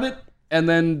content out of it and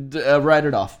then write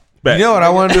it off. Bet. You know what I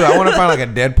want to do? I want to find like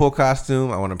a Deadpool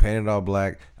costume. I want to paint it all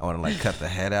black. I want to like cut the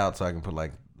head out so I can put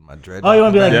like my dread. Oh, you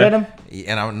want to be like Venom?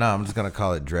 And I'm just gonna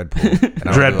call it Dreadpool. And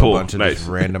I wanna do a bunch of just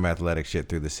random athletic shit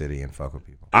through the city and fuck with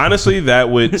people. Honestly, that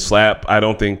would slap. I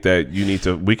don't think that you need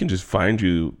to. We can just find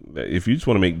you if you just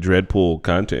want to make Dreadpool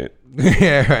content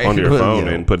on your phone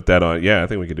and put that on. Yeah, I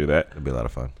think we could do that. It'd be a lot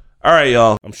of fun. All right,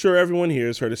 y'all. I'm sure everyone here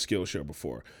has heard of Skillshare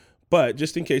before. But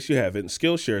just in case you haven't,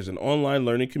 Skillshare is an online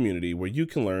learning community where you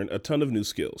can learn a ton of new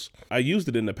skills. I used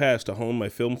it in the past to hone my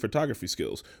film photography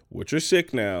skills, which are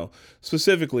sick now.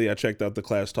 Specifically, I checked out the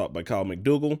class taught by Kyle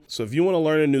McDougall. So if you want to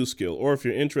learn a new skill, or if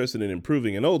you're interested in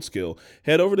improving an old skill,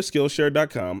 head over to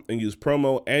Skillshare.com and use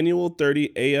promo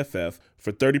annual30AFF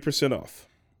for 30% off.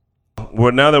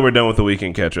 Well, now that we're done with the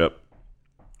weekend catch-up,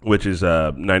 which is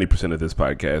 90% of this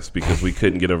podcast, because we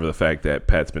couldn't get over the fact that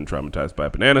Pat's been traumatized by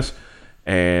bananas.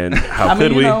 And how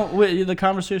could we? The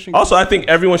conversation. Also, I think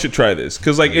everyone should try this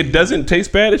because, like, it doesn't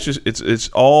taste bad. It's just it's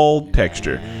all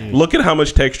texture. Look at how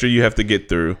much texture you have to get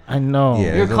through. I know.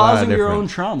 Yeah, You're causing your own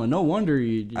trauma. No wonder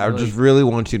I just really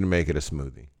want you to make it a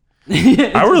smoothie.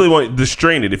 I really want to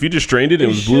strain it. If you just strained it, it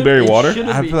was blueberry water.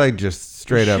 I feel like just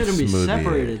straight up shouldn't be smoothie.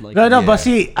 separated like No, but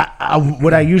see,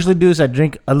 what I usually do is I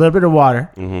drink a little bit of water.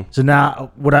 Mm-hmm. So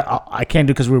now what I can't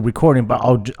do because we're recording, but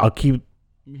I'll keep.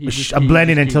 I'm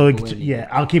blending until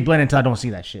I'll keep blending until I don't see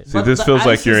that shit. See, this feels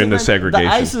like you're into segregation.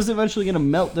 The ice is eventually gonna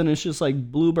melt. Then it's just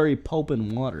like blueberry pulp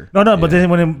and water. No, but then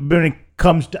when it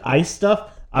comes to ice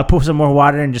stuff, I put some more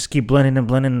water and just keep blending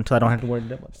until I don't have to worry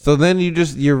about it. So then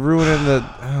you're ruining the.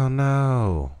 Oh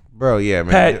no, bro. Yeah,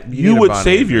 man. Pat, you would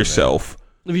save yourself.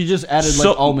 If you just added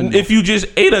like almond milk. If you just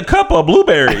ate a cup of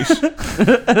blueberries.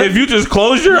 If you just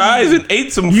closed your eyes and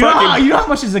ate some you know how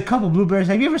much is a cup of blueberries?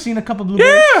 Have you ever seen a cup of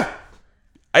blueberries? Yeah.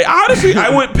 I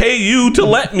would pay you to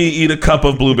let me eat a cup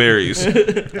of blueberries.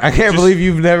 I can't believe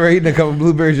you've never eaten a cup of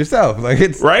blueberries yourself. Like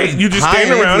it's right. You just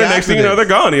stand around and next thing you know they're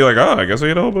gone. You're like, oh, I guess I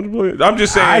ate a whole bunch of blueberries. I'm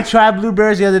just saying. I tried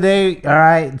blueberries the other day. All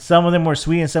right, some of them were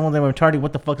sweet and some of them were tarty.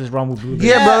 What the fuck is wrong with blueberries?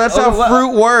 Yeah, bro, that's how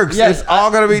fruit works. Yeah, it's all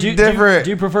gonna be different. Do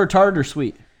you prefer tart or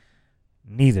sweet?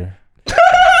 Neither.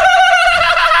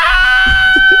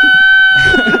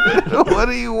 What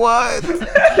do you want?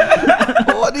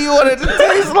 What do you want it to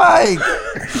taste like?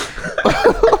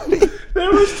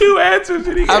 There was two answers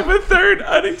and he gave a third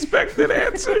unexpected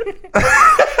answer.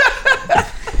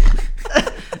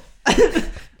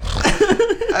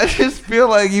 I just feel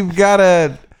like we've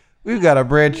gotta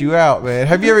branch you out, man.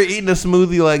 Have you ever eaten a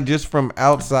smoothie like just from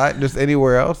outside, just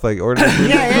anywhere else, like ordinary?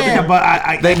 Yeah,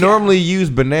 but they normally use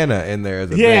banana in there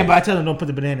as a base. But I tell them don't put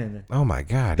the banana in there. Oh my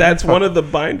god, that's one of the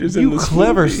binders in the smoothie. You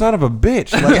clever son of a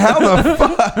bitch! Like how the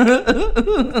fuck?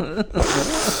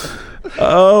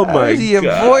 Oh my god! How do you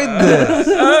avoid this?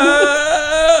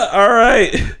 All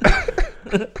right,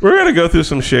 we're gonna go through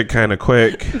some shit kind of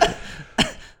quick.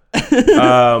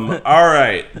 All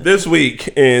right, this week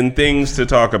in things to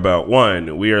talk about.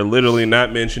 One, we are literally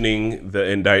not mentioning the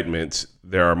indictments.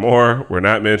 There are more. We're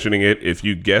not mentioning it. If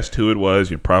you guessed who it was,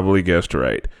 you probably guessed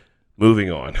right.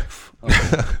 Moving on.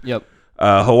 Okay. Yep.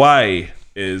 Hawaii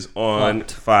is on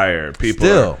fire. People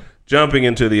are jumping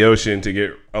into the ocean to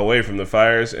get away from the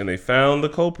fires, and they found the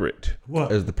culprit.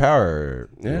 What? Is the power?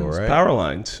 Yeah, it was power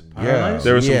lines.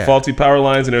 There was some faulty power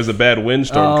lines, and there was a bad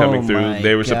windstorm coming through.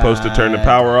 They were supposed to turn the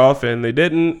power off, and they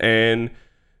didn't, and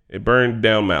it burned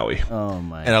down Maui. Oh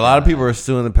my! And a lot of people are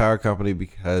suing the power company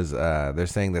because they're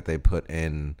saying that they put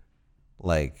in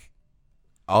like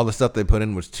all the stuff they put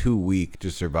in was too weak to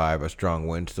survive a strong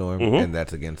windstorm, and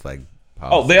that's against like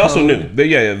Oh, they also knew.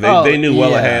 They knew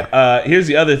well ahead. Here's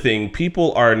the other thing.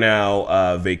 People are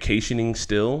now vacationing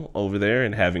still over there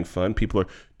and having fun. People are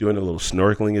doing a little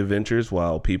snorkeling adventures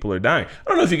while people are dying. I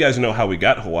don't know if you guys know how we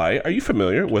got Hawaii. Are you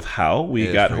familiar with how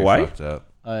we got Hawaii?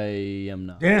 I am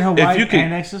not. Didn't Hawaii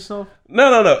annex itself?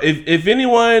 No. If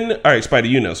anyone... All right, Spidey,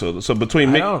 you know. So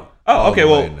between me... Oh, okay.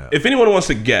 Well, if anyone wants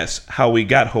to guess how we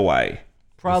got Hawaii...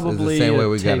 Probably the same way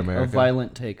we got America. A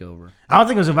violent takeover. I don't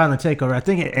think it was a violent takeover. I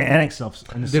think it annexed itself.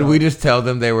 Did we just tell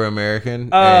them they were American?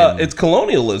 It's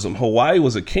colonialism. Hawaii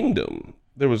was a kingdom.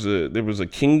 There was a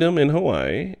kingdom in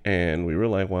Hawaii, and we were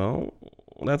like, well,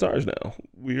 that's ours now.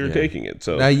 We are taking it.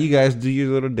 So now you guys do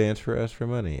your little dance for us for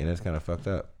money, and it's kind of fucked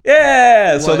up.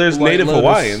 Yeah. So there's Native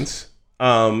Hawaiians,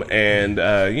 they're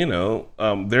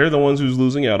the ones who's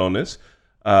losing out on this.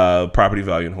 Property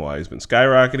value in Hawaii has been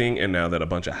skyrocketing, and now that a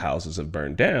bunch of houses have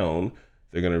burned down,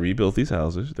 they're going to rebuild these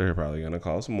houses. They're probably going to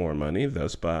cost more money,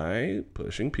 thus by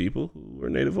pushing people who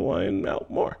are Native Hawaiian out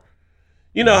more.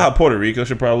 You know how Puerto Rico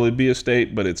should probably be a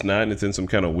state, but it's not, and it's in some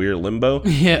kind of weird limbo.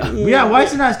 Yeah, why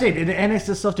is it not a state? It annexed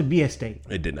itself to be a state.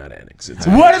 It did not annex.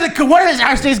 What are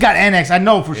our states got annexed? I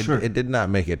know for sure. It did not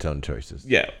make its own choices.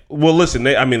 Yeah. Well, listen,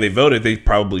 they voted. They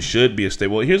probably should be a state.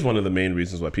 Well, here's one of the main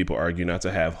reasons why people argue not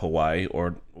to have Hawaii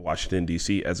or Washington,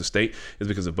 D.C. as a state is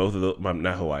because of both of those,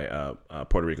 not Hawaii,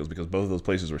 Puerto Rico, because both of those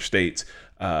places were states.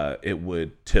 It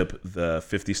would tip the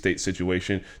 50-state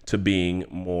situation to being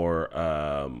more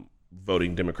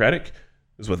voting Democratic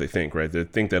is what they think, right? They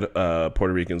think that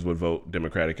Puerto Ricans would vote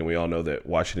Democratic, and we all know that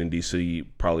Washington, D.C.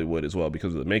 probably would as well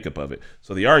because of the makeup of it.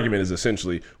 So the argument is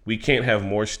essentially we can't have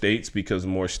more states because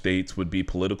more states would be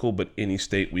political, but any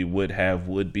state we would have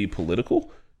would be political,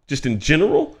 just in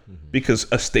general, because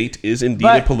a state is indeed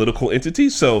a political entity.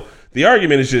 So the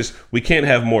argument is just we can't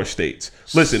have more states.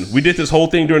 Listen, we did this whole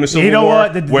thing during the Civil War.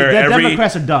 The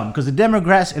Democrats are dumb because the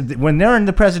Democrats, when they're in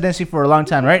the presidency for a long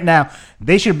time, right now,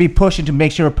 they should be pushing to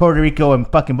make sure Puerto Rico and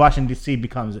fucking Washington, D.C.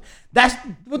 becomes it. That's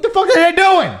what the fuck are they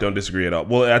doing? Don't disagree at all.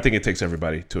 Well, I think it takes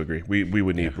everybody to agree. We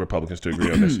would need Republicans to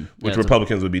agree on this, which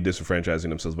Republicans would be disenfranchising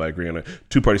themselves by agreeing on it.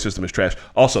 Two-party system is trash.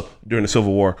 Also, during the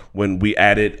Civil War, when we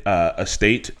added a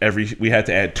state, we had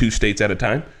to add 2 states at a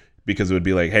time. Because it would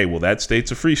be like, hey, well, that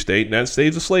state's a free state and that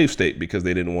state's a slave state because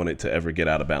they didn't want it to ever get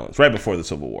out of balance right before the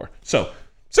Civil War. So,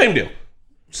 same deal.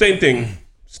 Same thing.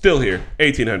 Still here.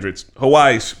 1800s.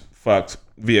 Hawaii's fucked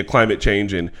via climate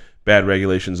change and bad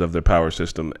regulations of their power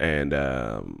system. And,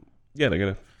 they're going to,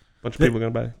 a bunch of people are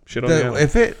going to buy shit on the island.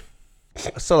 If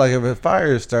a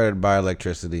fire is started by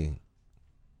electricity,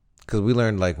 because we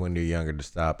learned, like, when you're younger to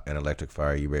stop an electric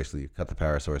fire, you basically cut the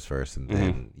power source first and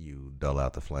then you dull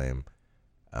out the flame.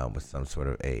 With some sort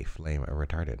of a flame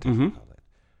retardant.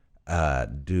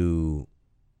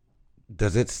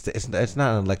 It's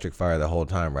not an electric fire the whole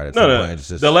time, right?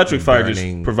 The electric fire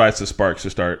just provides the sparks to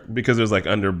start because there's like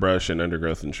underbrush and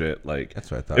undergrowth and shit. Like that's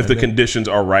what I thought. If the conditions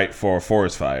are right for a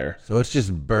forest fire, so it's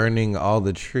just burning all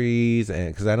the trees,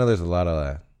 and because I know there's a lot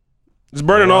of it's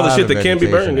burning all the shit that can be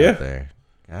burned. Yeah. There.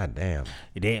 God damn.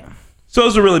 Damn. So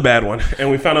it's a really bad one, and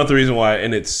we found out the reason why,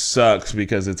 and it sucks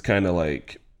because it's kind of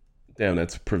like. Damn,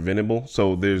 that's preventable.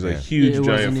 So there's a huge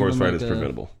giant forest fire that's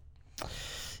preventable.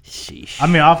 Sheesh. I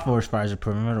mean, all forest fires are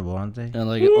preventable, aren't they?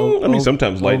 And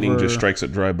sometimes lightning just strikes a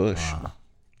dry bush.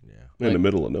 In the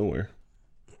middle of nowhere.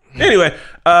 Anyway,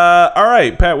 all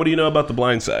right, Pat, what do you know about The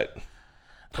Blind Side?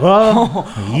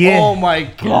 Oh my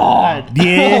God.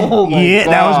 Yeah,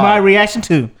 that was my reaction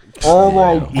too. Oh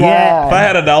my God. Yeah. If I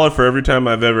had $1 for every time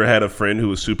I've ever had a friend who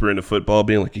was super into football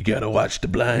being like, you gotta watch The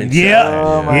Blind Side.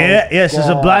 Yes. So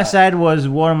The Blind Side was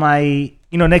one of my,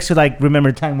 next to like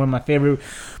Remember the Time, one of my favorite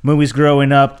movies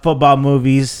growing up. Football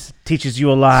movies teaches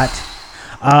you a lot.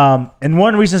 And one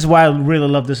of the reasons why I really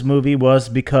love this movie was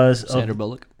because Sandra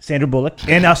Bullock,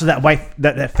 and also that wife,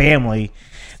 that family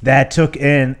that took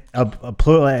in a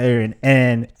player,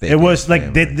 and it was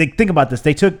like they think about this.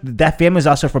 They took that family is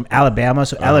also from Alabama,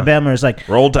 so Alabama is like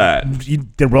Roll Tide.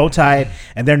 The Roll Tide,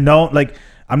 and they're known. Like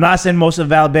I'm not saying most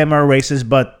of Alabama are racist,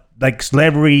 but like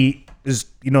slavery is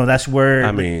that's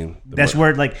where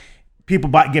where like people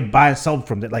get buy and sold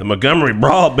from it. Like the Montgomery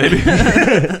Brawl, baby.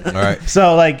 All right.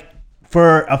 So like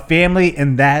for a family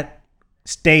in that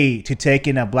state to take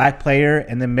in a black player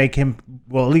and then make him,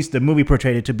 well, at least the movie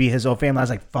portrayed it to be his own family. I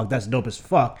was like, fuck, that's dope as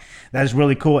fuck. That is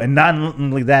really cool. And not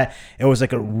only that, it was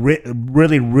like a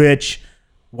really rich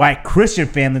white Christian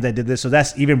family that did this. So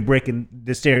that's even breaking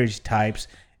the stereotypes.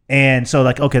 And so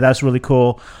like, okay, that's really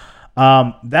cool.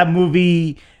 That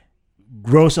movie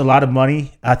grossed a lot of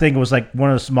money. I think it was like one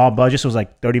of the small budgets. It was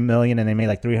like $30 million and they made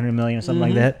like $300 million or something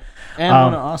like that. And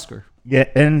won an Oscar. Yeah.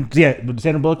 And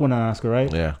Sandra Bullock won an Oscar,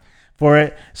 right? Yeah. for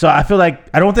it. So I feel like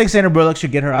I don't think Sandra Bullock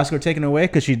should get her Oscar taken away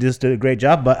because she just did a great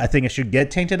job, but I think it should get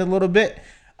tainted a little bit.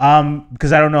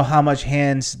 Because I don't know how much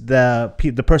hands the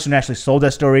person who actually sold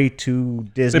that story to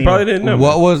Disney. They probably didn't know.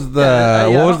 What was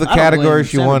the category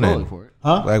she won in?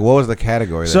 Huh? Like, what was the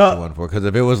category that she won for? Because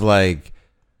if it was like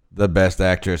the best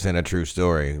actress in a true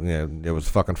story, it was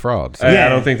fucking frauds. I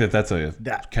don't think that's a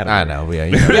category. I know. Yeah.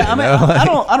 I mean,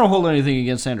 I don't hold anything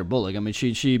against Sandra Bullock. I mean,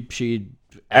 she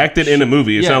acted in a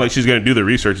movie. It's not like she's going to do the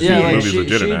research to see if the movie's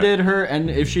legit or not. She did her, and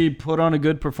if she put on a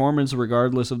good performance,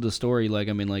 regardless of the story,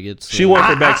 it's she won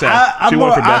for best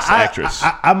actress.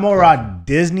 I'm more on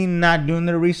Disney not doing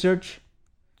the research.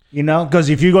 Because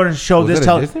if you're going to show Was this, it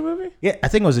a Disney movie? Yeah, I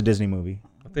think it was a Disney movie.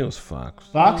 I think it was Fox.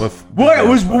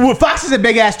 Fox is a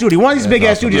big ass studio. One of these big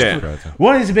ass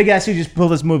studios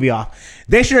pulled this movie off.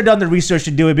 They should have done the research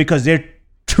to do it because they're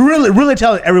really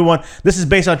telling everyone this is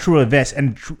based on true events,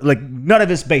 and none of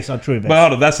it's based on true events. But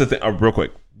hold on, that's the thing. Real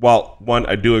quick. While one,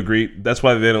 I do agree. That's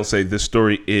why they don't say this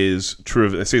story is true.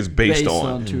 They say it's based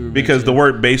on true because the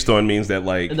word "based on" means that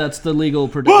that's the legal.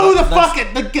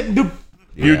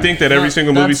 You think that every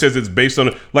single movie says it's based on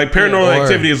Paranormal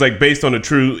Activity is based on a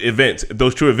true event.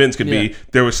 Those true events could be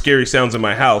there were scary sounds in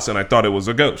my house and I thought it was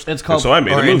a ghost. It's called, so I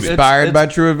made a movie. Inspired by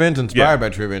true events. Inspired by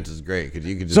true events is great because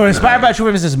you could just. So inspired by true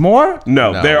events is more?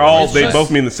 No, they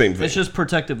both mean the same thing. It's just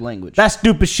protective language. That's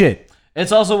stupid shit.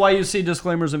 It's also why you see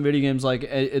disclaimers in video games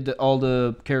all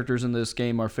the characters in this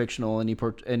game are fictional.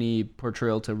 Any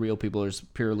portrayal to real people is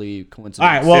purely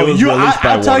coincidental. All right, well,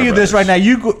 I'll tell you this right now.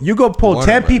 You go pull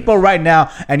 10 people right now,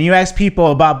 and you ask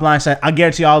people about Blindside. I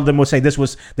guarantee all of them will say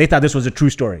they thought this was a true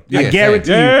story. I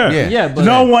guarantee you. Yeah, but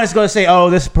no one's gonna say, "Oh,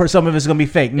 some of it's gonna be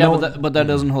fake." Yeah, but that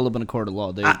doesn't hold up in a court of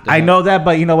law. I know that,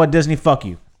 but you know what, Disney, fuck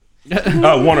you.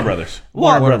 Warner Brothers.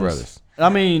 Warner Brothers. I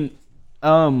mean,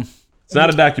 it's not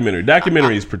a documentary.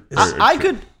 Documentaries. I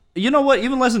could, you know what?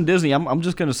 Even less than Disney. I'm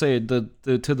just gonna say to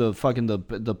the fucking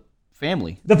the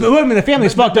family. The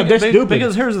family's fucked up. They're stupid.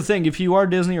 Because here's the thing: if you are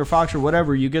Disney or Fox or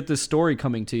whatever, you get this story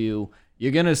coming to you.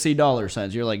 You're gonna see dollar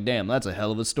signs. You're like, damn, that's a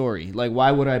hell of a story.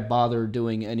 Why would I bother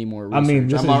doing any more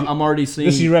research? I mean, I'm already seeing.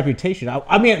 This is your reputation.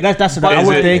 I mean, that's what I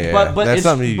would think. Yeah, but that's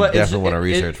something you definitely want to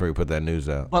research before you put that news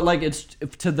out. But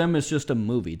to them, it's just a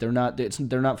movie. They're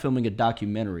not filming a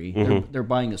documentary. Mm-hmm. They're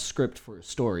buying a script for a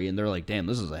story, and they're like, damn,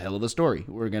 this is a hell of a story.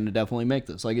 We're gonna definitely make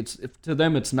this. To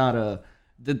them, it's not a.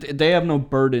 They have no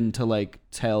burden to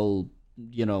tell.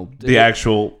 The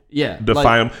actual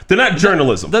define them. They're not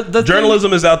journalism. The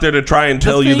journalism is out there to try and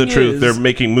tell you the truth. They're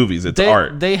making movies. It's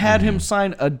art. They had him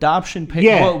sign adoption papers.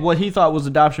 Yeah. What he thought was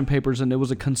adoption papers, and it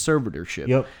was a conservatorship.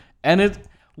 Yep. And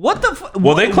what the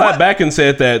well, they clapped back and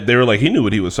said that they were like, he knew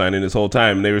what he was signing this whole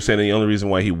time. And they were saying the only reason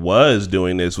why he was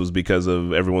doing this was because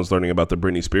of everyone's learning about the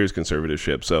Britney Spears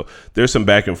conservatorship. So there's some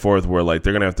back and forth where they're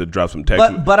going to have to drop some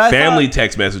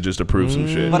text messages to prove some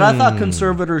shit. But I thought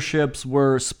conservatorships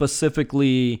were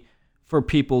specifically for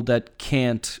people that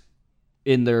can't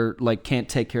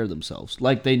take care of themselves.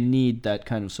 They need that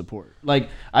kind of support.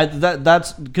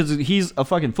 That's because he's a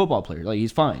fucking football player.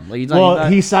 He's fine.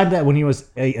 He signed that when he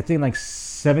was, I think,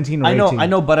 17 or 18. I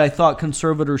know, but I thought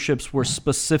conservatorships were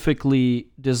specifically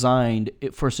designed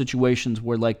for situations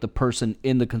where the person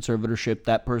in the conservatorship,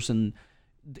 that person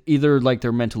either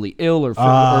they're mentally ill or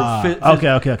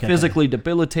physically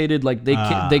debilitated.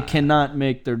 They cannot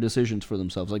make their decisions for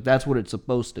themselves. That's what it's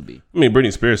supposed to be. I mean,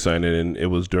 Britney Spears signed it, and it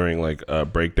was during a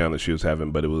breakdown that she was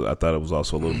having, but I thought it was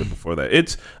also a little bit before that.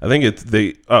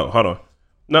 Hold on.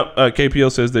 No,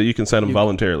 KPO says that you can sign them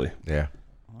voluntarily. Yeah,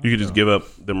 you could just give up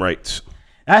them rights.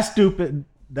 That's stupid.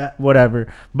 That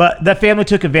whatever. But that family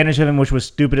took advantage of him, which was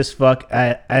stupid as fuck.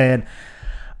 And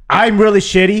I'm really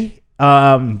shitty.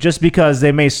 Just because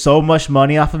they made so much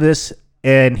money off of this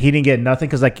and he didn't get nothing.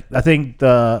 Because I think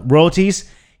the royalties,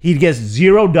 he gets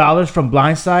 $0 from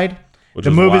Blindside.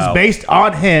 The movie's based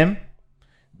on him.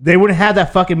 They wouldn't have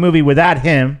that fucking movie without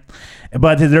him.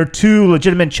 But their two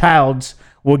legitimate childs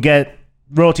will get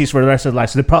royalties for the rest of their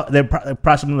life. So they're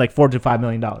approximately $4 to $5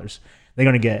 million. They're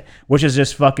going to get, which is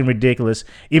just fucking ridiculous,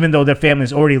 even though their family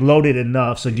is already loaded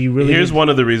enough. So do you really... Here's one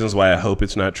of the reasons why I hope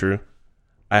it's not true.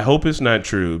 I hope it's not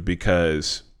true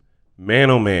because, man,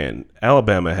 oh man,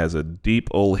 Alabama has a deep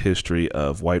old history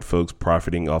of white folks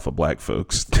profiting off of black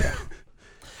folks.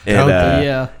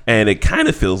 And it kind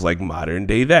of feels like modern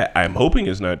day that. I'm hoping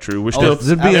it's not true. We're still...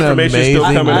 information's still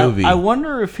coming out. I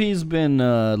wonder if he's been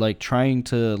trying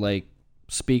to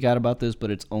speak out about this,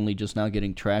 but it's only just now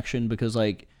getting traction because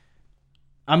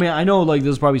I mean, I know this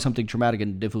is probably something traumatic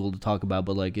and difficult to talk about,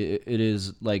 but it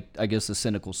is I guess the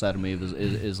cynical side of me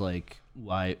is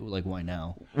why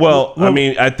now? Well, I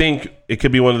mean, I think it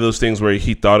could be one of those things where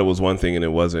he thought it was one thing and it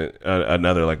wasn't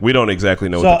another. Like, we don't exactly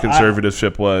know what the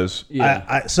conservatorship was.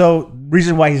 Yeah. So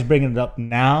reason why he's bringing it up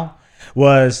now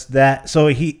was that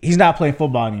he's not playing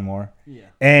football anymore. Yeah.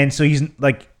 And so he's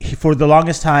like, for the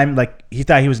longest time, like he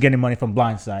thought he was getting money from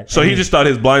Blindside. So he just thought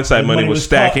his Blindside money was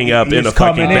stacking up in a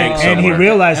fucking bank somewhere. And he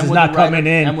realized it's not coming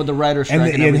in. And with the writer's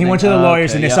strike and he went to the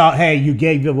lawyers and they saw, hey, you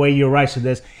gave away your rights to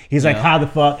this. He's like, how the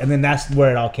fuck? And then that's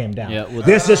where it all came down. Yeah,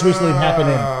 this just recently happened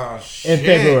in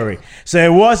February. So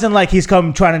it wasn't like he's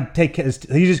come trying to take his.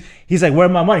 He's like,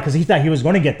 where's my money? Because he thought he was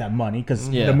going to get that money because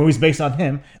the movie's based on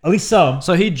him. At least some.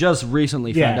 So he just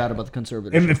recently found out about the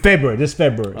conservatorship. In February, this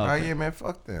February. Oh yeah, man,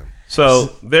 fuck them. So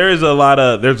there's a lot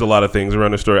of things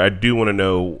around the story. I do want to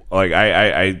know, like,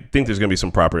 I think there's gonna be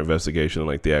some proper investigation,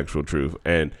 like the actual truth,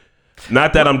 and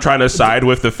not that I'm trying to side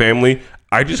with the family.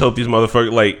 I just hope these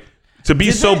motherfuckers, like, to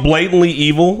be so blatantly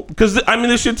evil, because I mean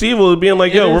this shit's evil. Being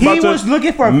like, yo, he was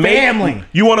looking for a family.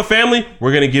 You want a family?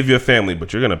 We're gonna give you a family,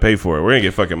 but you're gonna pay for it. We're gonna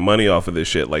get fucking money off of this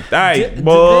shit. Like, I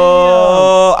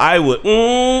would.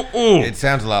 It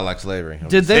sounds a lot like slavery.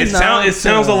 It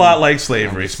sounds a lot like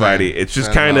slavery, Spidey. It's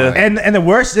just kind of. And the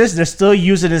worst is they're still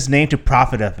using his name to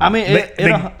profit of it. I mean, it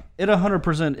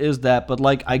 100% is that, but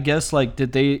like, I guess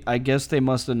they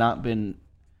must have not been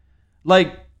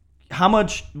like. How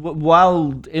much,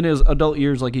 while in his adult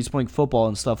years, like he's playing football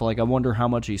and stuff, like I wonder how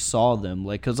much he saw them,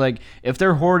 like, because like if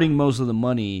they're hoarding most of the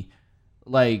money,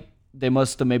 like they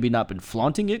must have maybe not been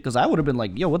flaunting it, because I would have been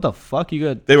like, yo, what the fuck you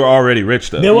got? They were already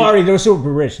rich though. They were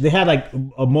super rich. They had like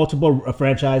multiple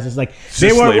franchises. Like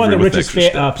they were one of the richest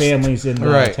families in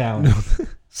town.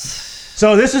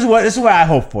 So this is what I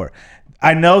hope for.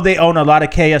 I know they own a lot of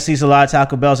KFCs, a lot of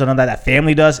Taco Bells. I know that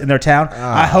family does in their town.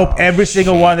 I hope every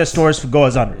single one of their stores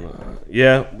goes under.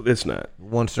 Yeah, it's not.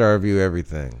 1-star review,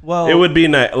 everything. Well, it would be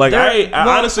nice. Like,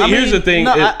 honestly, here's the thing.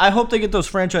 No, I hope they get those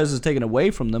franchises taken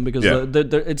away from them, because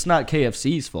it's not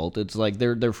KFC's fault. It's like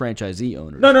they're franchisee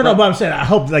owners. No. But I'm saying I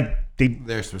hope like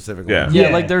they're specific ones. Yeah,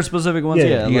 like they're specific ones.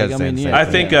 Yeah, I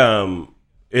think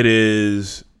it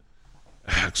is.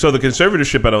 So the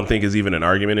conservatorship, I don't think, is even an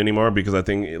argument anymore, because I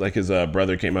think like his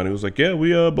brother came out and he was like, yeah,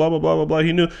 we blah blah blah blah blah.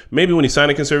 He knew, maybe when he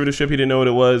signed a conservatorship he didn't know what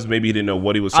it was, maybe he didn't know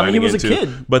what he was signing into. He was a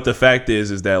kid. But the fact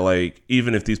is that like,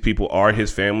 even if these people are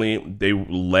his family, they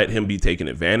let him be taken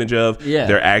advantage of. Yeah,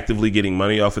 they're actively getting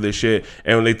money off of this shit.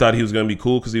 And when they thought he was going to be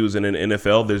cool because he was in an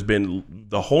NFL, there's been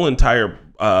the whole entire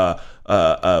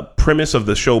premise of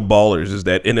the show Ballers is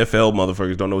that NFL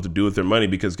motherfuckers don't know what to do with their money,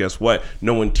 because guess what?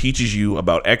 No one teaches you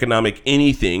about economic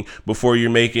anything before you're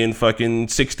making fucking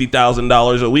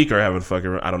 $60,000 a week or having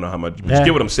fucking, I don't know how much, but you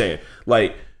get what I'm saying.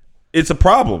 Like, it's a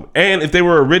problem. And if they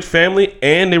were a rich family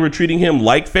and they were treating him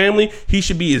like family, he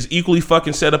should be as equally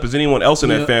fucking set up as anyone else in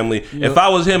that family. If I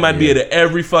was him, I'd be at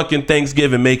every fucking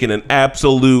Thanksgiving making an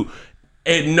absolute.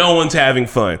 And no one's having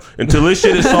fun until this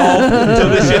shit is solved.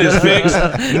 Until this shit is fixed,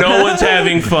 no one's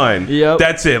having fun. Yep.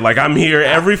 That's it. Like, I'm here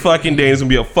every fucking day. It's gonna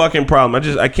be a fucking problem.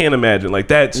 I can't imagine. Like,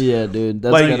 that's dude.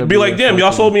 That's like, be like, damn,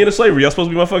 y'all sold me into slavery. Y'all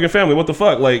supposed to be my fucking family. What the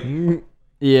fuck? Like,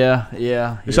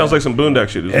 it sounds like some Boondock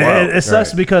shit. It's wild. It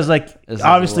sucks because like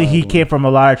obviously he came from a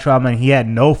lot of trauma and he had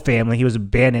no family. He was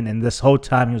abandoned, and this whole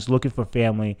time he was looking for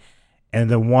family,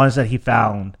 and the ones that he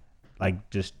found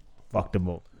like just fucked him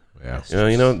up. Yeah,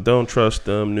 don't trust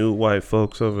them new white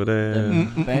folks over there.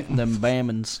 Them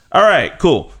Bammons. All right,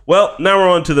 cool. Well, now we're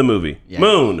on to the movie. Yeah.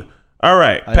 Moon. All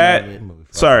right, Pat.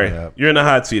 Sorry, you're in the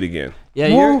hot seat again. Yeah,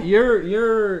 you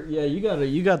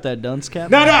got that dunce cap.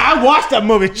 No, I watched that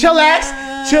movie.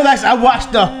 Chillax. I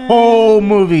watched the whole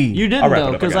movie. You didn't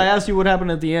though, because I asked you what happened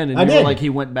at the end, and you were like,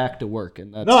 he went back to work,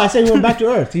 and that's... No, I said he went back to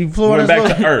Earth. He flew went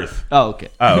back to Earth. Oh,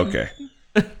 okay.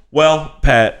 Well,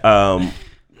 Pat.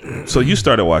 So you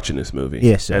started watching this movie.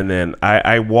 Yes, sir. And then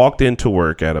I walked into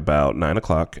work at about 9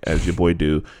 o'clock, as your boy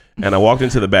do, and I walked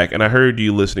into the back, and I heard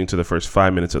you listening to the first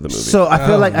 5 minutes of the movie. So I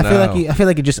feel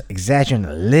like you just exaggerating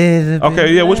a little bit.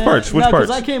 Okay, yeah. Which parts? Because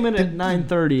I came in at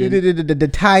 9:30. The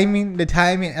timing.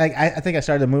 Like I think I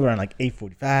started the movie around like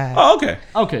 8:45. Oh,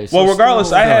 okay. So well,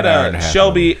 regardless, I had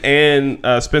Shelby and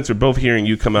Spencer both hearing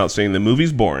you come out saying the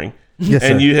movie's boring. Yes,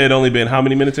 and you had only been how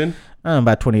many minutes in?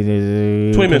 About 20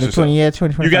 minutes or so. 20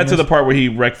 You got to the part where he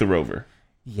wrecked the rover.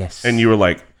 Yes. And you were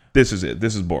like, this is it.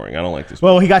 This is boring. I don't like this.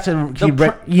 Well, he got to...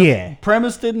 The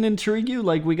premise didn't intrigue you?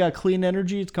 Like, we got clean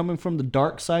energy. It's coming from the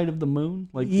dark side of the moon?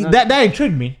 Like that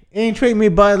intrigued me. It intrigued me,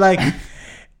 but like...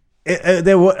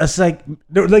 there was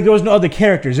no other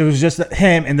characters. It was just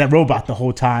him and that robot the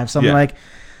whole time. So I'm like...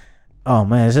 Oh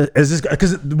man, is this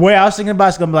because the way I was thinking about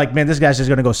it's gonna be like, man, this guy's just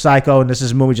gonna go psycho, and this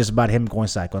is a movie just about him going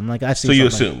psycho. I'm like, I see. So you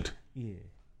assumed, yeah.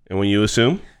 And when you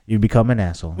assume, You become an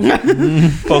asshole.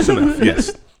 Close enough.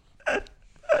 Yes.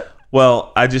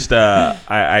 Well, I just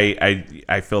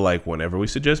I feel like whenever we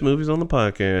suggest movies on the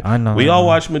podcast, I know, we all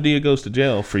watch Medea Goes to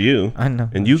Jail for you. I know.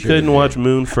 And you couldn't watch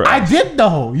Moon for us. I did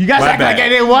though. You guys My act like bad. I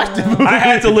didn't watch the movie. I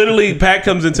had to literally, Pat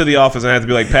comes into the office and I had to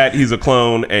be like, Pat, he's a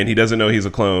clone and he doesn't know he's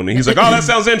a clone. And he's like, oh, that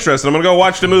sounds interesting. I'm going to go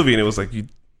watch the movie. And it was like,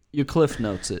 You cliff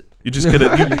notes it. you just could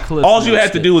have, all you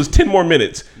had to do was 10 more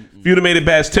minutes. If you'd have made it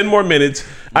past 10 more minutes,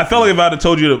 I felt like if I'd have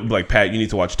told you to, like, Pat, you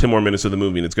need to watch 10 more minutes of the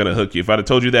movie and it's going to hook you. If I'd have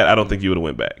told you that, I don't think you would have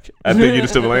went back. I think you'd have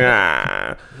still been like,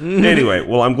 ah. Anyway,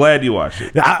 well, I'm glad you watched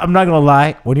it. I'm not gonna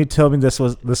lie. When you told me this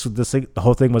thing, the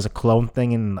whole thing was a clone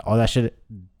thing and all that shit,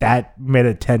 that made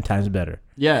it 10 times better.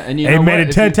 Yeah, and you It know made what?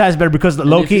 it 10 times better because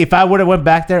low key, you- if I would have went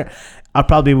back there, I'd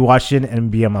probably be watching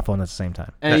and be on my phone at the same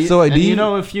time. And So, and do you you-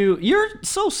 know, if you're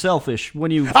so selfish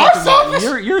when you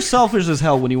selfish! you're selfish as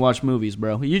hell when you watch movies,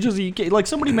 bro. You can't- like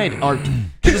somebody made art.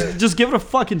 just give it a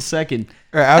fucking second.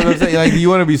 Right, I was gonna say, like, do you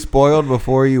want to be spoiled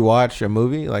before you watch a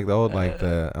movie, like the old, like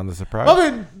the on the surprise? I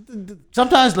mean,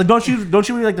 sometimes like don't you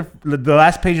read like the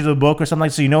last page of the book or something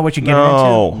like so you know what you're getting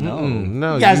No. into?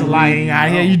 No, You guys are lying out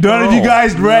here. You none of you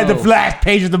guys read the last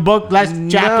page of the book, last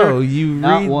chapter. No, you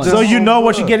Not read. once. the So you whole know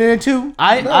what book. you're getting into.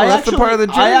 I that's actually, the part of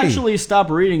the I journey. actually stop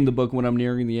reading the book when I'm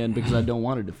nearing the end because I don't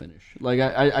want it to finish. Like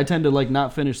I tend to like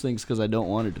not finish things because I don't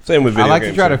want it to. Same with I video like to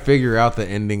games, try too. to figure out the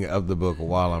ending of the book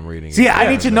while I'm reading. See, it. I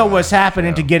need to know what's happening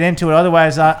to get into it.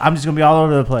 Otherwise, I'm just gonna be all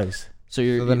over the place. So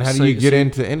you're. So then, how do you get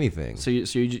into anything? So you're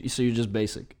just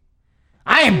basic.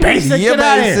 I am basic. You're Get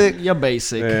out of here. basic. You're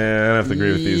basic. I don't have to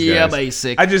agree with these guys. Yeah,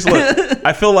 basic. I just look.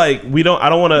 I feel like I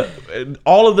don't want to.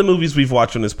 All of the movies we've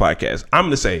watched on this podcast, I'm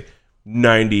going to say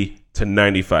 90 to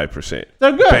 95%.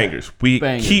 They're good. Bangers. We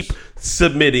Bangers. keep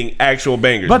submitting actual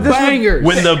bangers. But this Bangers.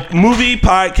 when the movie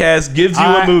podcast gives you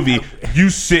a movie, you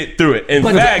sit through it. In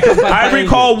fact, I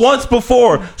recall once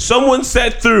before someone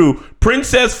sat through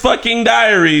Princess fucking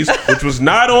Diaries, which was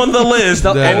not on the list,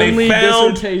 The and only they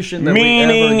found dissertation that we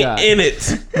meaning ever got. in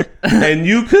it. And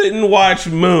you couldn't watch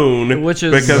Moon Which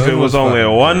is- because it Moon was was only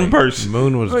fucking one great. person.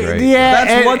 Moon was great. Yeah,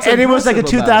 That's what's and it was like a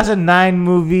impressive about it. 2009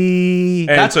 movie.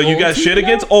 And so you old got to shit you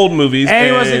against now? old movies. And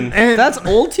it was And That's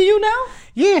old to you now?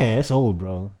 yeah, it's old,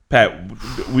 bro. Pat,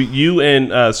 you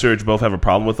and Serge both have a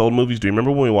problem with old movies. Do you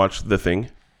remember when we watched The Thing?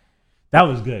 That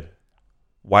was good.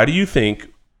 Why do you think?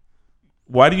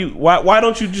 Why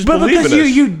don't you just But believe because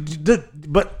in us?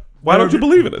 but Why don't you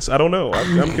believe in us? I don't know.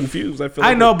 I'm confused. I feel. I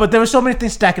like know, but there were so many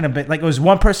things stacking a bit. Like it was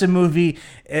one person movie.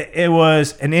 It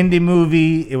was an indie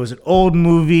movie. It was an old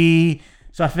movie.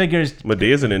 So I figured,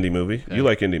 Medea's an indie movie. You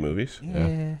like indie movies?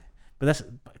 yeah. But that's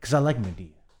because I like Medea.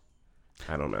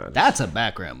 I don't know. That's a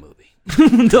background movie.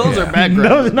 Those are background. No,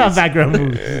 movies. it's not background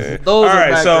movies. Those All are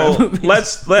right, background so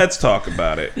movies. let's talk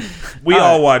about it. We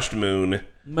all watched Moon.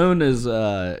 Moon is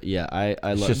I It's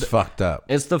love just it. fucked up.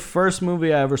 It's the first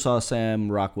movie I ever saw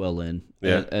Sam Rockwell in.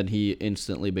 Yeah. And he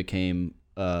instantly became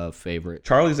a favorite.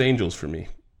 Charlie's Angels for me.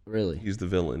 Really? He's the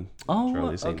villain. Oh,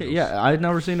 Charlie's okay. Angels. Yeah, I'd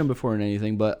never seen him before in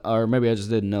anything, or maybe I just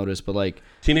didn't notice. But like,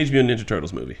 Teenage Mutant Ninja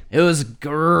Turtles movie. it was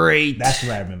great. That's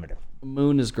what I remembered.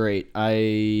 Moon is great.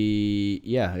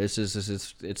 It's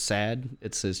just it's sad.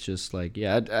 It's just like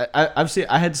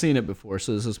I had seen it before,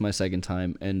 so this is my second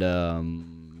time, and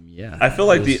yeah. I feel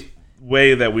like it was- the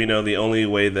way that we know, the only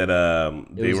way that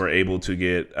they was- were able to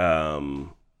get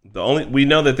we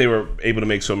know that they were able to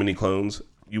make so many clones.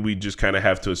 We just kind of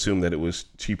have to assume that it was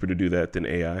cheaper to do that than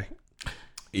AI.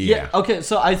 Yeah. Okay.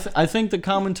 So I think the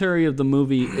commentary of the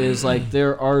movie is like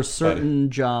there are certain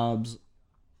jobs.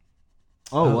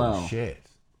 Oh wow! Shit.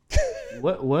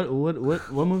 What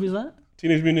movie is that?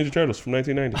 Teenage Mutant Ninja Turtles from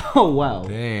 1990. Oh wow!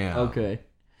 Damn. Okay.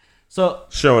 So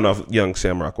Showing off young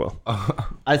Sam Rockwell.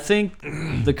 I think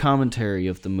the commentary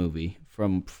of the movie,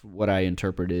 from what I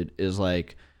interpreted, is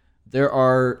like there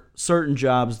are certain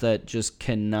jobs that just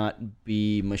cannot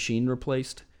be machine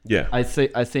replaced. Yeah. I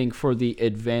think for the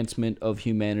advancement of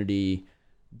humanity,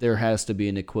 there has to be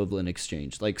an equivalent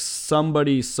exchange. Like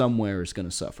somebody somewhere is going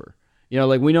to suffer. You know,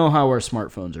 like we know how our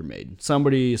smartphones are made.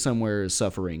 Somebody somewhere is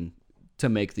suffering to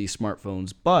make these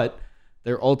smartphones, but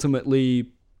they're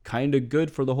ultimately kind of good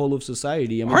for the whole of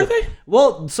society. I mean, Are they?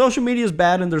 Well, social media is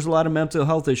bad and there's a lot of mental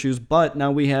health issues, but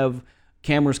now we have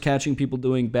cameras catching people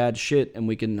doing bad shit and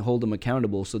we can hold them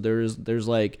accountable. So there's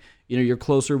like, you know, you're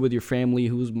closer with your family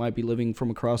who might be living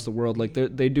from across the world. Like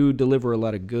they do deliver a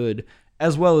lot of good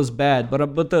as well as bad.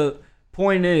 But the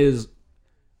point is,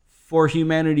 for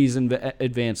humanity's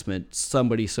advancement,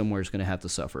 somebody somewhere is going to have to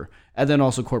suffer, and then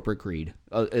also corporate greed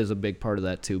is a big part of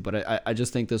that too. But I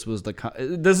just think this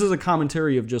is a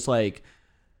commentary of just like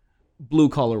blue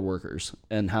collar workers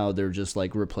and how they're just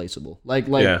like replaceable. Like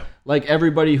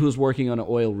everybody who's working on an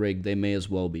oil rig, they may as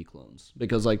well be clones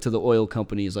because like to the oil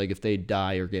companies, like if they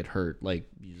die or get hurt, like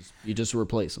you just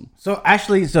replace them. So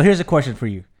actually, here's a question for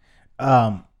you.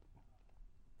 The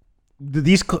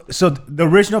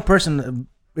original person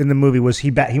in the movie was he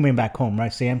went back home,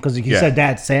 right, Sam? Because he said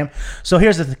Dad, Sam. So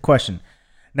here's the question.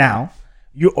 Now,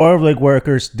 you oil rig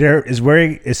workers, there is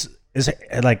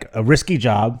like a risky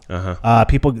job.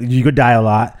 People, you could die a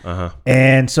lot.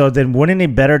 And so then wouldn't it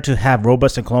be better to have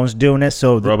robots and clones doing it?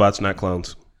 So robots, not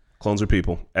clones. Clones are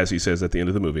people, as he says at the end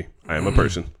of the movie. I am a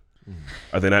person.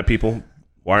 Are they not people?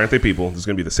 Why aren't they people? This is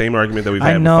going to be the same argument that we've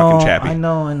had with fucking Chappie. I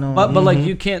know. But like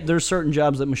you can't. There's certain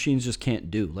jobs that machines just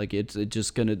can't do. Like there's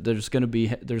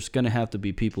gonna have to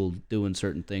be people doing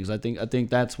certain things. I think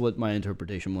that's what my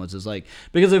interpretation was. Is like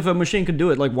because if a machine could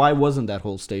do it, like why wasn't that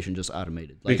whole station just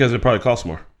automated? Like, because it probably costs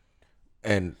more.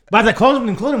 But the clones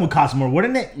including would cost more,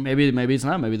 wouldn't it? Maybe it's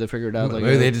not. Maybe they figured out. Like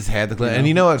maybe they just had the clone. And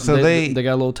you know what? So they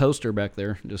got a little toaster back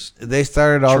there. They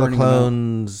started all the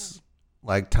clones.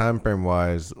 Like time frame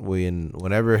wise,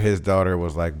 whenever his daughter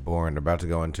was like born, about to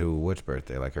go into which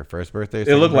birthday? Like her first birthday?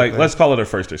 It looked like, let's call it her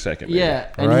first or second. Maybe.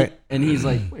 Yeah, and he's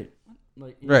like, wait,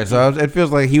 right. So it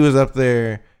feels like he was up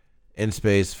there in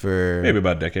space for maybe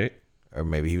about a decade, or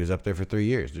maybe he was up there for 3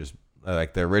 years, just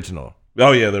like the original.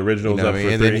 Oh yeah, the original was up for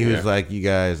 3. And then he was like, "You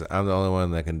guys, I'm the only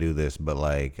one that can do this, but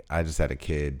like I just had a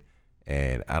kid,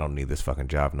 and I don't need this fucking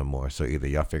job no more. So either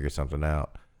y'all figure something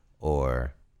out,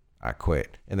 or I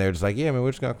quit." And they were just like, "Yeah, man,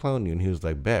 we're just gonna clone you." And he was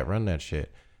like, "Bet, run that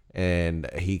shit." And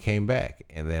he came back,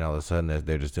 and then all of a sudden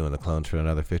they're just doing the clones for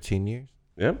another 15 years.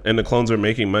 Yeah, and the clones are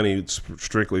making money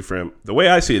strictly from the way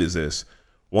I see it is this: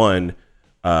 one,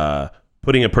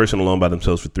 putting a person alone by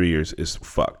themselves for 3 years is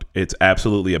fucked. It's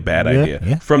absolutely a bad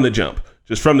idea from the jump.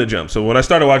 Just from the jump. So when I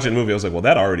started watching the movie, I was like, well,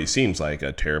 that already seems like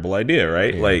a terrible idea,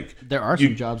 right? Yeah. Like there are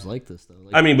some jobs like this, though.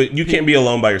 Like, I mean, but you can't be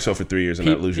alone by yourself for 3 years and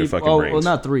not lose your fucking brains. Well,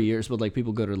 not 3 years, but like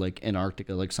people go to like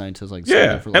Antarctica, like scientists, like for,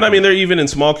 like, and I mean, they're even in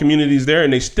small communities there,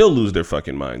 and they still lose their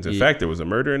fucking minds. In fact, there was a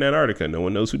murder in Antarctica. No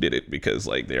one knows who did it because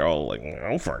like they're all like, I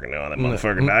don't fucking know. That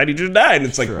motherfucker died. He just died. And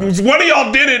it's like, one of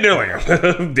y'all did it. And they're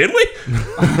like, did we?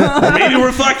 Maybe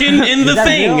we're fucking in the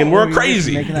thing and we're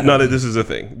crazy. No, this is a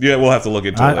thing. Yeah, we'll have to look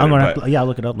into it. I'm gonna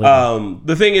look it up later.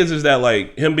 The thing is that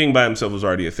like him being by himself was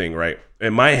already a thing, right?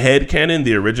 In my head canon,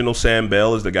 the original Sam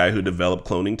Bell is the guy who developed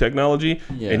cloning technology,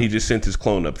 and he just sent his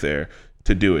clone up there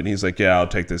to do it. And he's like, yeah, I'll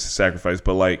take this sacrifice.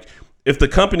 But like, if the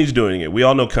company's doing it, we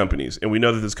all know companies, and we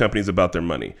know that this company's about their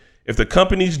money. If the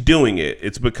company's doing it,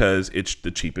 it's because it's the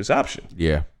cheapest option.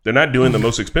 Yeah. They're not doing the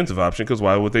most expensive option because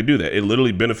why would they do that? It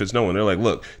literally benefits no one. They're like,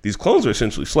 look, these clones are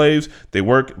essentially slaves. They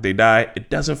work, they die. It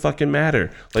doesn't fucking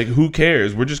matter. Like, who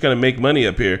cares? We're just going to make money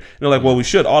up here. And they're like, well, we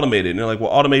should automate it. And they're like,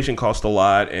 well, automation costs a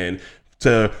lot. And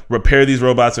to repair these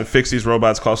robots and fix these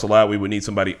robots costs a lot. We would need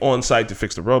somebody on site to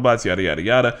fix the robots, yada, yada,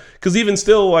 yada. Because even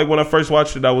still, like when I first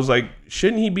watched it, I was like,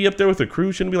 shouldn't he be up there with a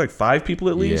crew? Shouldn't it be like 5 people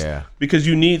at least? Yeah. Because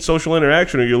you need social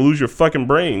interaction or you'll lose your fucking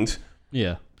brains.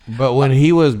 Yeah. But when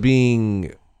he was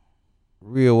being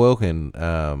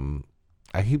reawoken,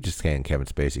 I keep just saying Kevin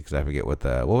Spacey because I forget what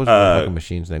was the fucking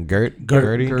machine's name? Gertie?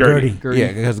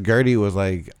 Yeah, because Gertie was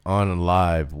like on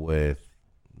live with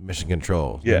Mission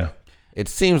Control. Yeah. It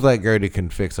seems like Gertie can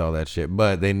fix all that shit,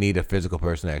 but they need a physical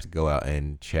person to actually go out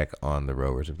and check on the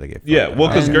rovers if they get fucked. Yeah, well,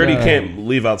 because Gertie can't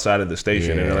leave outside of the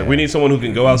station. And they're like, we need someone who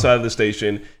can go outside of the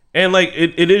station. And like,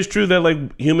 it is true that like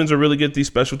humans are really good at these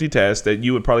specialty tasks that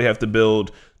you would probably have to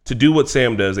build to do what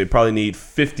Sam does. They probably need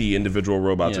 50 individual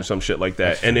robots or some shit like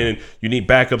that. And then you need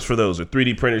backups for those or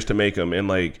 3D printers to make them. And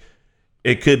like,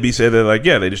 it could be said that like,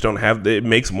 yeah, they just don't have, it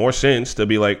makes more sense to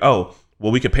be like, oh,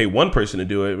 well, we could pay one person to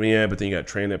do it. Yeah, but then you got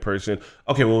to train that person.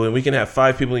 Okay, well, then we can have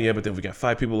 5 people. Yeah, but then we got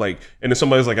 5 people like, and then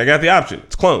somebody's like, I got the option.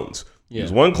 It's clones. Yeah.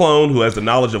 There's one clone who has the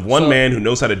knowledge of one man who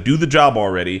knows how to do the job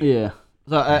already. Yeah.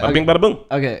 So bada bing, bada boom.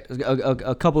 Okay,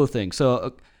 a couple of things. So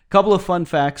a couple of fun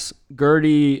facts.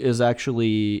 Gertie is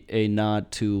actually a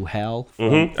nod to Hal.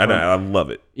 I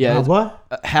love it. Yeah. What?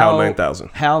 Hal 9000.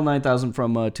 Hal 9000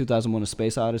 from 2001: A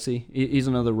Space Odyssey. He's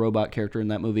another robot character in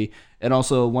that movie, and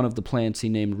also one of the plants he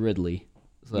named Ridley.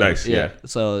 So, nice, yeah.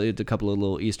 So it's a couple of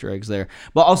little Easter eggs there.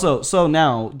 But also, so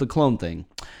now the clone thing.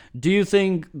 Do you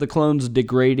think the clone's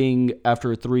degrading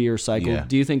after a 3-year cycle? Yeah.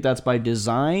 Do you think that's by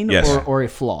design or a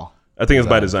flaw? I think it's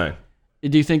by design.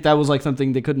 Do you think that was like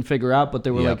something they couldn't figure out, but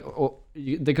they were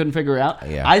they couldn't figure it out?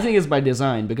 Yeah. I think it's by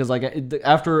design because like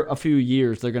after a few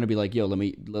years, they're gonna be like, "Yo, let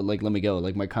me go."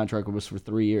 Like my contract was for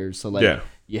 3 years, so like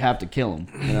you have to kill him.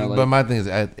 You know, like, but my thing is,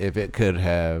 if it could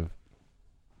have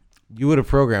You would have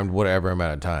programmed whatever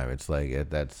amount of time. It's like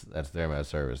that's their amount of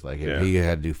service. Like if he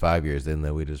had to do 5 years, then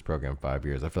we just program 5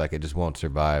 years. I feel like it just won't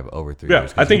survive over 3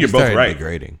 years. I think you're both right.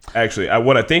 Degrading. Actually,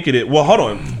 what I think it is. Well, hold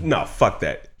on. No, fuck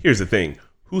that. Here's the thing.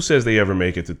 Who says they ever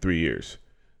make it to 3 years?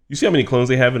 You see how many clones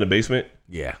they have in the basement?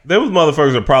 Yeah. Those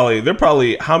motherfuckers are they're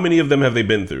probably, how many of them have they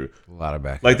been through? A lot of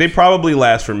back. Like, they probably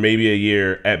last for maybe a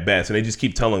year at best, and they just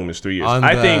keep telling them it's 3 years.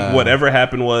 I think whatever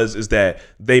happened is that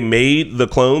they made the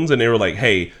clones, and they were like,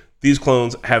 hey, these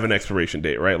clones have an expiration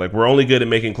date, right? Like, we're only good at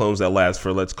making clones that last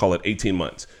for, let's call it 18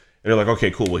 months. And they're like,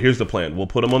 okay, cool. Well, here's the plan. We'll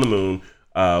put them on the moon.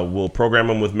 We'll program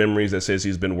him with memories that says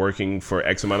he's been working for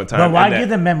X amount of time. But why give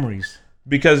them memories?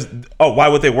 Because, why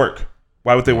would they work?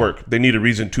 Why would they work? They need a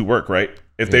reason to work, right?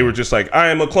 If they were just like, I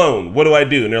am a clone, what do I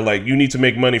do? And they're like, you need to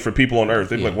make money for people on Earth.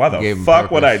 They'd be like, why the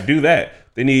fuck would I do that?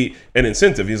 They need an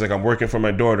incentive. He's like, I'm working for my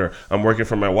daughter. I'm working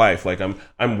for my wife. Like,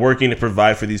 I'm working to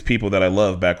provide for these people that I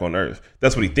love back on Earth.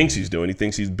 That's what he thinks he's doing. He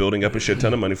thinks he's building up a shit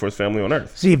ton of money for his family on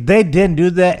Earth. See, if they didn't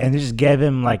do that and they just gave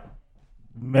him I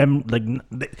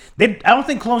don't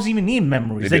think clones even need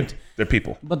memories. They're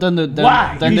people. But then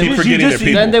why? Then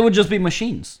they would just be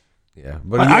machines. Yeah,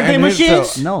 but are they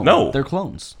machines? No, they're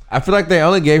clones. I feel like they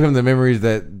only gave him the memories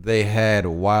that they had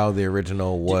while the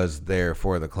original was there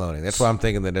for the cloning. That's why I'm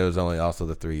thinking that it was only also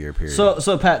the 3 year period.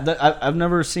 So Pat, I've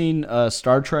never seen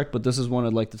Star Trek, but this is one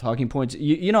of like the talking points.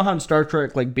 You know how in Star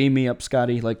Trek, like beam me up,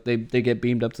 Scotty, like they get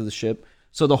beamed up to the ship.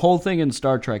 So the whole thing in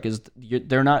Star Trek is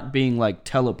they're not being like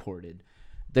teleported.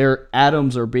 Their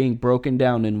atoms are being broken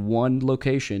down in one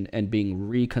location and being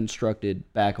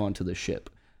reconstructed back onto the ship.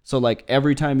 So, like,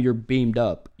 every time you're beamed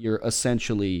up, you're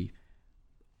essentially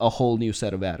a whole new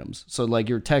set of atoms. So, like,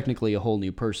 you're technically a whole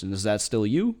new person. Is that still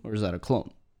you, or is that a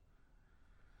clone?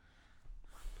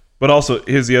 But also,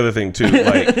 here's the other thing, too.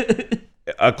 Like,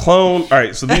 a clone... All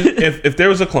right, so if there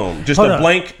was a clone, just a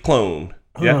blank clone...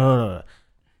 Hold on.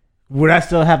 Would I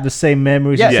still have the same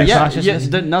memories? Yes.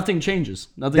 Nothing changes.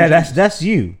 That's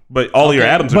you. But all your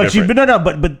atoms are different.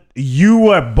 But you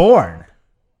were born.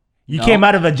 You came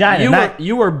out of a vagina.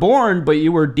 You were born, but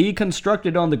you were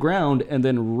deconstructed on the ground and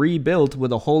then rebuilt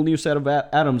with a whole new set of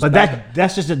atoms. But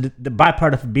that's just the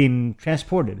byproduct of being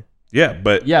transported. Yeah,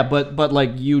 but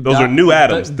like you. Those are new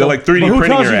atoms. They're like 3D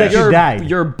printing your ass. You died?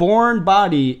 Your born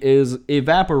body is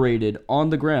evaporated on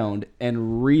the ground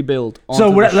and rebuilt.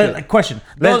 Onto the ship. Question: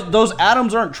 those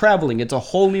atoms aren't traveling. It's a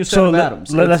whole new set of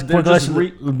atoms.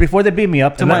 Before they beat me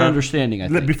up, to my understanding, I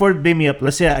think. Before they beat me up,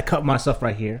 let's say I cut myself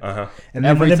right here, and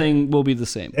everything will be the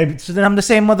same. So then I'm the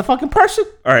same motherfucking person.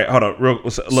 All right, hold on.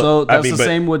 So that's the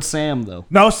same with Sam, though.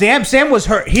 No, Sam was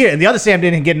hurt here, and the other Sam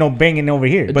didn't get no banging over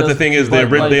here. But the thing is,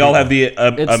 they all have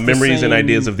the memories and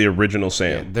ideas of the original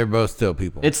Sam. Yeah, they're both still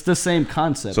people. It's the same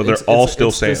concept. So they're all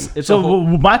still Sam.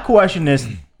 My question is,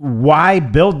 why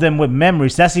build them with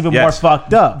memories? That's even more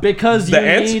fucked up. Because you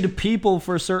need people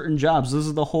for certain jobs. This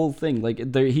is the whole thing. Like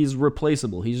he's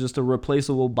replaceable. He's just a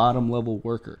replaceable bottom level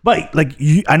worker. But like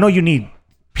I know you need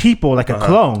people like a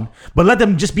clone, but let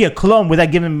them just be a clone without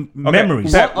giving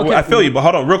memories. Pat, I feel you, but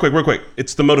hold on, real quick.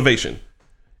 It's the motivation.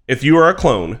 If you are a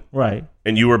clone, right,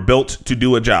 and you were built to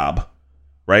do a job,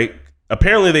 right?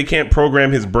 Apparently, they can't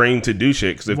program his brain to do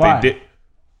shit because if they did,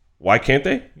 why can't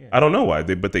they? Yeah. I don't know why,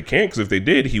 but they can't because if they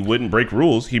did, he wouldn't break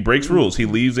rules. He breaks rules. He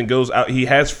leaves and goes out. He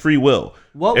has free will.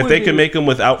 If they could make him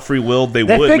without free will, they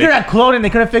would. They figured out cloning. They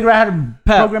couldn't figure out how to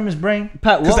program his brain.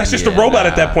 Because that's just a robot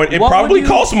at that point. It probably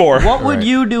costs more. What would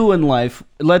you do in life?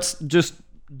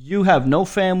 You have no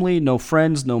family, no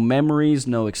friends, no memories,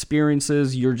 no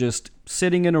experiences. You're just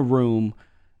sitting in a room.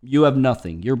 You have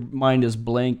nothing. Your mind is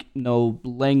blank. No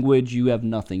language. You have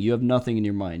nothing. You have nothing in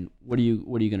your mind. What are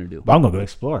you gonna do? I'm gonna go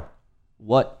explore.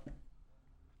 What?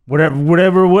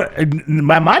 Whatever.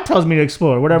 My mind tells me to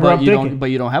explore. Whatever I'm thinking. But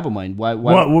you don't have a mind. Why?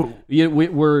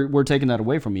 We're taking that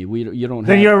away from you. You don't.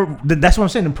 That's what I'm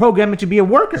saying. The program to be a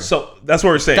worker. So that's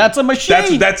what we're saying. That's a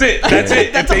machine. That's it. That's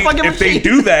it. That's a fucking machine. If they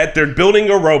do that, they're building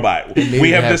a robot.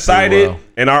 We have decided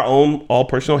in our own all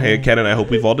personal head, Kat and I hope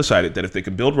we've all decided that if they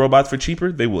could build robots for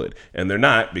cheaper, they would, and they're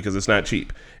not because it's not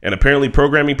cheap. And apparently,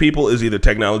 programming people is either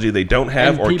technology they don't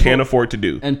have or can't afford to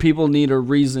do. And people need a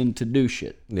reason to do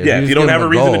shit. Yeah, if you don't have a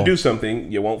reason to do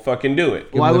something, you won't fucking do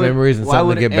it. Why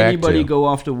would anybody go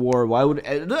off to war? Why would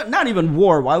not even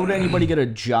war? Why would anybody get a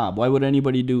job? Why would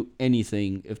anybody do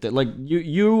anything if they like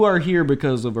you are here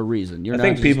because of a reason? I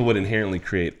think people would inherently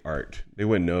create art. They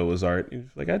wouldn't know it was art.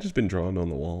 Like I just been drawing on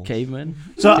the wall. Cavemen.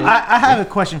 So I have a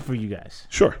question for you guys.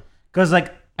 Sure. Because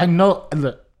like I know,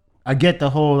 look, I get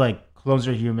the whole like clones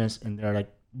are humans and they're like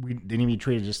we didn't be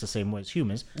treated just the same way as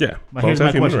humans. Yeah, But here's my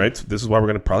human question. rights. This is why we're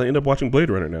going to probably end up watching Blade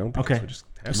Runner now. because Okay. we just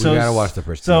have to. We gotta watch the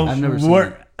first. So I've never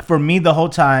seen for me, the whole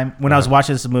time when I was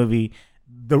watching this movie,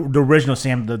 the original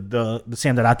Sam, the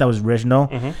Sam that I thought was original,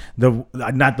 the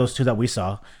not those two that we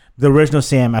saw. The original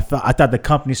Sam, I thought the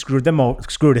company screwed him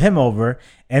over.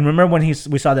 And remember when we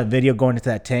saw that video going into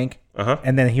that tank,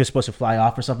 and then he was supposed to fly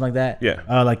off or something like that. Yeah.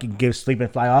 Like he gave sleep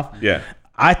and fly off. Yeah.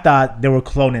 I thought they were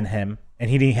cloning him, and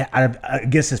he didn't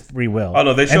against his free will. Oh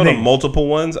no, they showed him multiple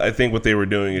ones. I think what they were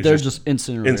doing is They're just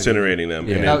incinerating them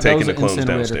Yeah. and then That taking was the an clones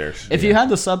incinerator. downstairs. If you had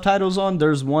the subtitles on,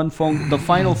 there's one phone, the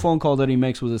final phone call that he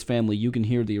makes with his family. You can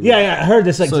hear the Yeah, I heard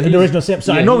this So the he's- original Sam.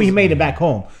 So I yeah, know he he's- made it back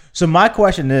home. So my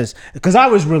question is, because I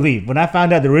was relieved when I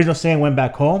found out the original Sam went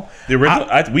back home. The original,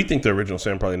 we think the original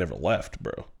Sam probably never left,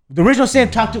 bro. The original Sam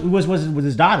talked to was with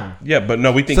his daughter. Yeah, but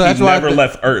no, we think So he that's why I never thi-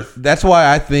 left Earth. That's why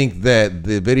I think that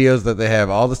the videos that they have,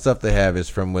 all the stuff they have, is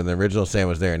from when the original Sam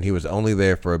was there, and he was only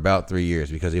there for about 3 years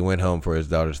because he went home for his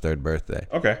daughter's 3rd birthday.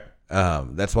 Okay.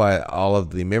 That's why all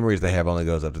of the memories they have only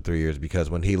goes up to 3 years, because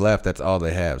when he left, that's all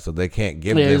they have, so they can't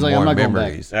give Yeah, them he's like, more "I'm not going back."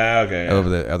 memories Okay.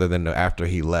 Yeah. other than after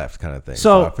he left, kind of thing.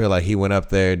 So- So I feel like he went up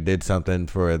there, did something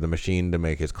for the machine to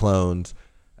make his clones.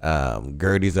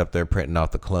 Gertie's up there printing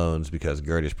out the clones because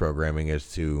Gertie's programming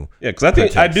is to Yeah,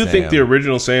 because I do think Sam. the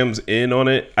original Sam's in on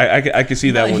it. I can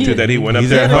see that No, one he- too. That he went up he's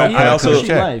there. at But home. I also,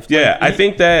 Check. life. yeah, Like, I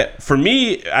think that for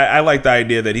me, I like the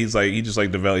idea that he just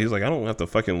like developed. He's like, I don't have to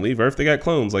fucking leave Earth. They got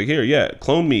clones. Like here, yeah,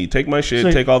 clone me, take my shit,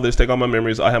 So- take all this, take all my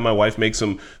memories. I'll have my wife make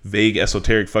some vague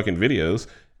esoteric fucking videos,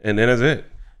 and then that's it.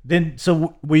 Then,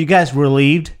 so were you guys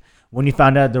relieved when you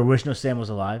found out the original Sam was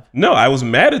alive? No, I was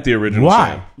mad at the original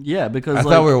Why? Sam. Yeah, because I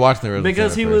thought we were watching the original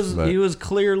because Sam he at was first, but- he was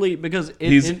clearly because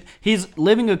He's- he's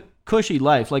living a cushy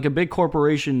life, like a big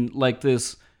corporation like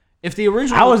this. If the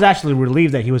original, I was actually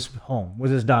relieved that he was home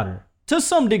with his daughter. to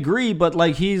some degree, but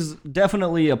like he's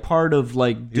definitely a part of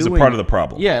like He's a part of the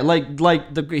problem. Yeah,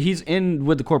 he's in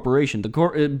with the corporation.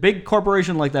 A big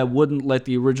corporation like that wouldn't let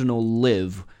the original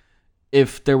live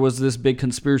if there was this big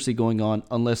conspiracy going on,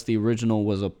 unless the original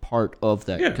was a part of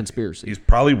that Yeah. conspiracy. He's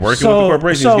probably working So- with the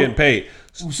corporation. so- He's getting paid.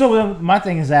 So my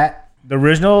thing is that the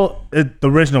original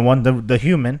one, the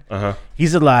human,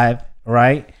 he's alive,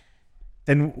 right?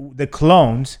 Then the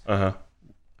clones.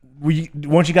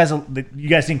 Weren't you guys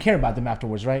didn't care about them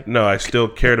afterwards, right? No, I still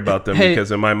cared about them Hey.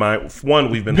 because in my mind,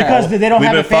 one, we've been Because they don't we've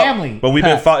have been a family. but we've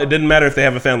been it didn't matter if they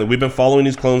have a family. We've been following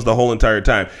these clones the whole entire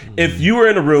time. If you were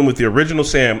in a room with the original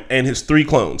Sam and his 3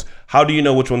 clones, how do you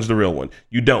know which one's the real one?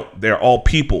 You don't. They're all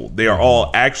people. They are all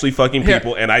actually fucking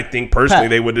people, and I think personally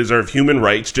Pat. they would deserve human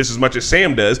rights just as much as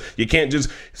Sam does. You can't just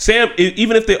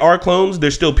even if they are clones,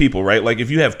 they're still people, right? Like if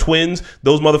you have twins,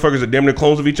 those motherfuckers are damn near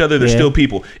clones of each other. They're Yeah. still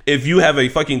people. If you have a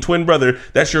fucking twin brother,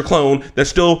 that's your clone. That's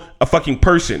still a fucking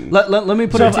person. Let me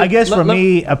put So it. I guess for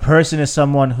me, a person is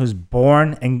someone who's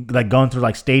born and like going through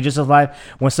like stages of life.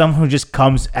 When someone who just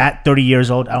comes at 30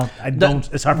 years old, I don't.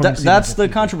 It's hard for me to see. That's the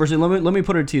controversy. Let me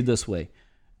put it to you this way: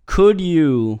 could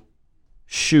you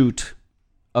shoot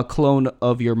a clone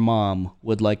of your mom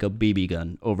with like a BB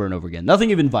gun over and over again?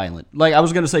 Nothing even violent. Like I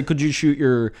was gonna say, could you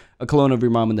shoot a clone of your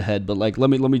mom in the head? But like, let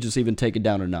me just even take it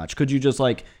down a notch. Could you just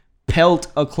like pelt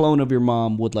a clone of your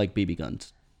mom with like BB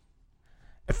guns?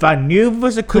 If I knew it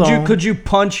was a clone, Could you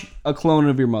punch a clone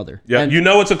of your mother? Yeah, And- you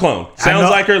know it's a clone. Sounds know-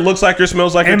 like her, looks like her,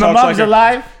 smells like her, and my talks mom's like her.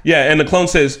 alive. Yeah, and the clone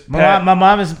says, My Pat,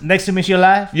 mom is next to me. She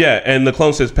alive? yeah, and the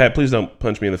clone says, Pat, please don't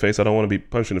punch me in the face. I don't want to be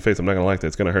punched in the face. I'm not gonna like that.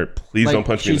 It's gonna hurt. Please like, don't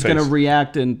punch me in she's the face. gonna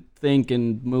react and think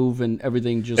and move and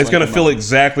everything. Just It's like gonna her feel mom.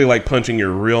 exactly like punching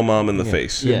your real mom in the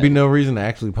face. Yeah. There'd be no reason to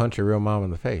actually punch your real mom in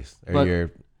the face or But-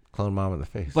 your clone mom in the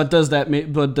face. But does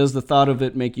the thought of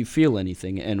it make you feel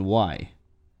anything, and why?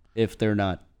 If they're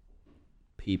not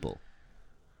people.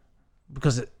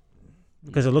 Because it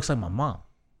looks like my mom.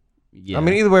 Yeah. I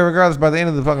mean, either way, regardless, by the end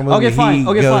of the fucking movie, Okay, fine. he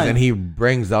Okay, goes fine. and he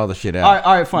brings all the shit out.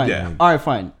 all right, fine. Yeah. All right,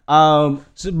 fine.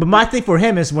 So, but my thing for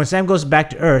him is when Sam goes back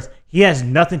to Earth, he has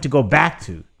nothing to go back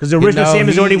to because the original No, Sam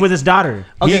is he- already with his daughter.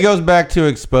 Okay. He goes back to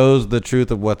expose the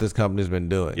truth of what this company's been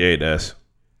doing. Yeah, it does.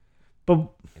 But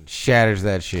And shatters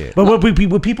that shit.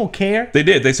 would people care? They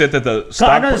did. They said that the I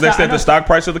stock. know They I said know- the stock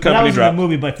price of the But that company was in dropped. the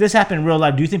movie, but if this happened in real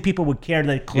life, do you think people would care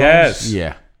that clones? Yes.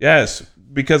 Yeah. Yes.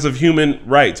 Because of human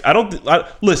rights.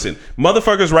 Listen,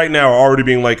 motherfuckers right now are already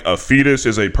being like, a fetus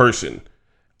is a person.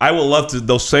 I would love to.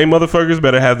 Those same motherfuckers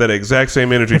better have that exact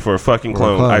same energy for a fucking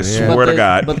clone. clone, I yeah. swear to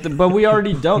God. But we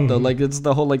already don't though. Like it's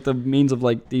the whole like the means of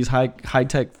like these high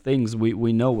tech things.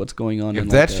 We know what's going on. If in,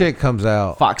 that like, shit comes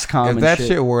out, Foxconn if and that shit.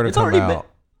 shit were to It's come already out,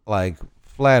 like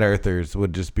flat earthers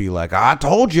would just be like, I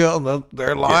told you,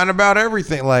 they're lying about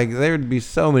everything. Like there would be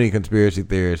so many conspiracy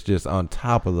theorists just on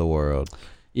top of the world.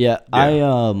 Yeah,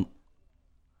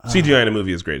 CGI in a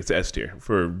movie is great. It's S tier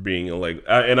for being like,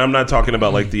 and I'm not talking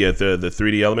about like the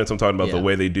 3D elements. I'm talking about the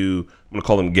way they do. I'm gonna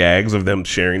call them gags of them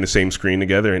sharing the same screen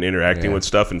together and interacting with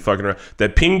stuff and fucking around.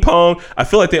 That ping pong. I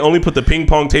feel like they only put the ping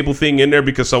pong table thing in there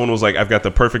because someone was like, I've got the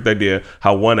perfect idea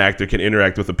how one actor can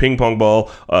interact with a ping pong ball,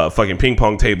 fucking ping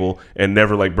pong table, and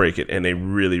never like break it. And they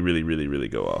really, really, really, really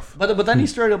go off. But then he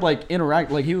started up like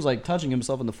interact, like he was like touching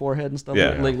himself in the forehead and stuff.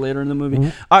 Like later in the movie.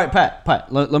 All right,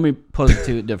 Pat. Let me pose it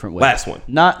to a different way. Last one.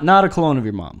 Not a clone of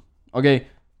your mom. Okay.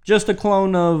 Just a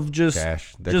clone of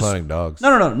Cash. They're cloning dogs.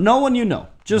 No. No one you know.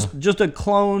 Just a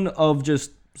clone of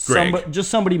just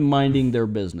somebody minding their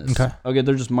business. Okay.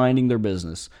 They're just minding their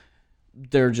business.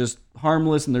 They're just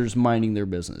harmless and they're just minding their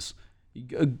business.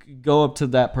 Go up to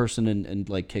that person and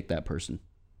like kick that person,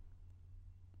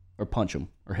 or punch them,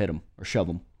 or hit them, or shove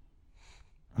them.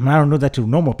 I mean, I don't do that to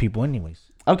normal people, anyways.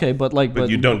 Okay, but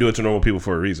you don't do it to normal people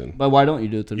for a reason. But why don't you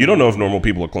do it to? You don't know if normal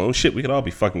people are clones. Shit, we could all be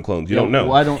fucking clones. You don't know.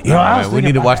 Why don't? We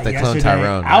need to watch that Clone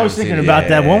Tyrone. I was thinking about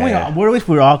that. What if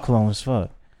we're all clones? Fuck.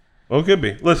 Well, it could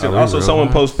be. Listen, also someone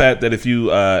post, Pat, that if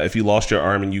you lost your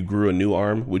arm and you grew a new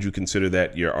arm, would you consider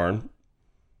that your arm?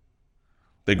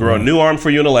 They grow a new arm for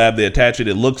you in a lab. They attach it.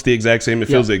 It looks the exact same. It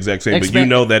feels the exact same. But you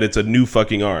know that it's a new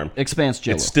fucking arm. Expanse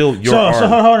jello. It's still your arm. So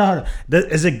hold on.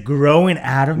 Is it growing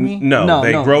out of me? No,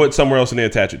 they grow it somewhere else and they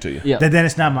attach it to you. Yeah. Then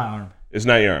it's not my arm. It's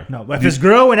not your arm. No, but if it's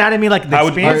growing out of me like the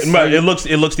expanse,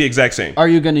 it looks the exact same. Are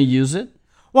you going to use it?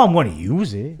 well, I'm going to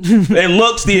use it. It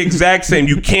looks the exact same.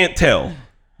 You can't tell.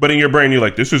 But in your brain, you're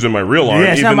like, this isn't my real arm,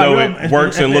 even though it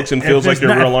works and looks and feels like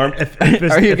your real arm.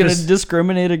 Are you going to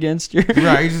discriminate against your...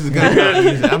 Right, you're just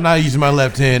gonna I'm not using my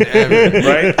left hand ever.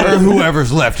 Right? Or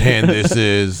whoever's left hand this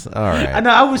is. All right. I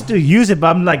know I would still use it,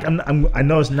 but I'm like, I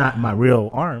know it's not my real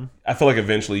arm. I feel like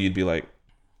eventually you'd be like,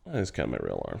 oh, it's kind of my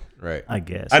real arm. Right. I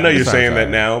guess. I know you're saying that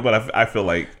now, but I feel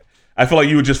like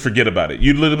you would just forget about it.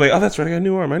 You'd literally be like, oh, that's right, I got a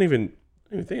new arm. I didn't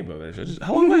even think about that.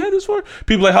 How long have I had this for?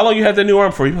 People are like, how long you had that new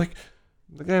arm for? You're like,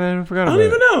 I forgot I about don't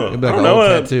even know. It'd be like I don't an old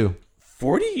know. tattoo.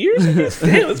 40 years? I guess?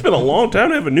 Damn, it's been a long time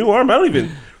to have a new arm. I don't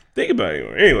even think about it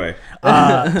anymore. Anyway.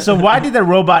 So why did the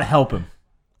robot help him?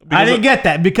 I didn't get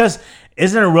that, because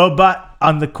isn't a robot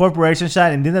on the corporation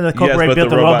side, and didn't the corporation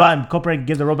build the robot and corporate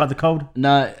give the robot the code?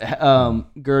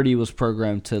 Gertie was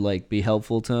programmed to like be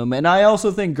helpful to him, and I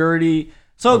also think Gertie.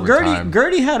 So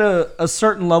Gertie had a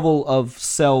certain level of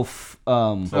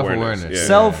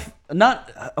self-awareness.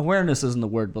 Not awareness isn't the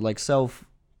word, but like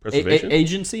Preservation?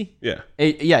 agency. Yeah.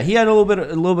 Yeah, he had a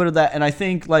little bit of that, and I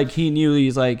think like he knew,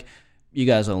 he's like, you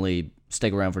guys only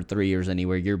stick around for 3 years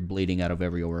anyway. You're bleeding out of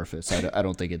every orifice. I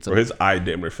don't think it's. Or his eye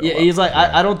damn near fell out. He's like,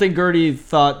 I don't think Gertie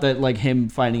thought that like him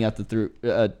finding out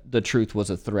the truth was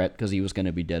a threat, because he was going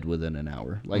to be dead within an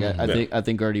hour. Like I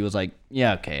think Gertie was like,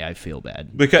 yeah, okay, I feel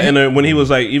bad. Because and when he was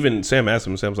like, even Sam asked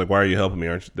him, Sam's like, why are you helping me?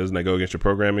 Doesn't that go against your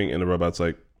programming? And the robot's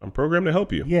like, I'm programmed to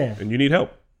help you. Yeah. And you need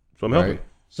help, so I'm helping.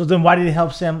 So then why did he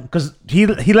help Sam? Because he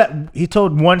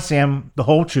told one Sam the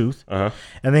whole truth, and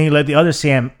then he let the other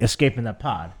Sam escape in that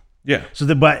pod. Yeah.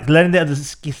 So but letting the other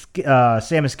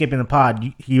Sam escape in the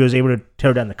pod, he was able to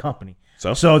tear down the company.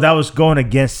 So that was going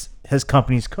against his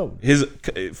company's code.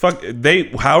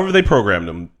 However they programmed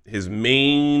him, his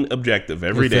main objective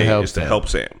every day is to help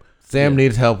Sam. Sam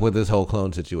needs help with this whole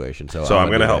clone situation, so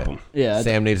I'm gonna help him. Yeah.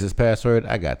 Sam needs his password.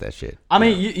 I got that shit. I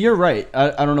mean, you're right.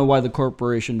 I don't know why the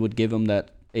corporation would give him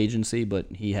that agency, but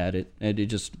he had it, and it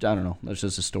just, I don't know. That's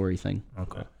just a story thing.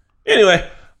 Okay. Anyway,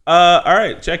 all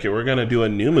right, check it. We're gonna do a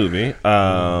new movie.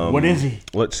 What is he?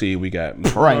 Let's see. We got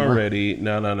Primer already.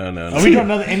 No. Are we doing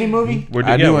another indie movie? We're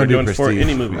doing 4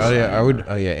 indie movies. Oh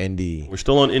yeah, indie. We're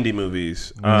still on indie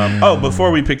movies.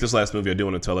 Before we pick this last movie, I do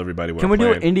want to tell everybody what. Can we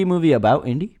do an indie movie about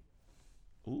indie?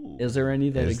 Ooh. Is there any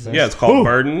that exists? Yeah, it's called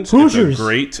Burdens. Hoosiers. It's a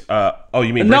great.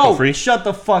 You mean Breaking Free? No, shut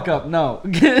the fuck up. No,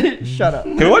 shut up.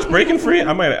 Can we watch Breaking Free?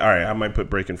 I might put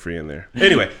Breaking Free in there.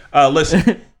 Anyway,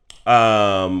 listen.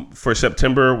 For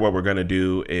September, what we're gonna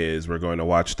do is we're going to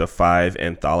watch the 5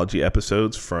 anthology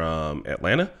episodes from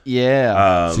Atlanta.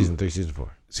 Yeah. Season 3, Season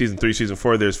 4. Season 3, Season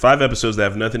 4. There's 5 episodes that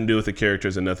have nothing to do with the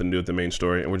characters and nothing to do with the main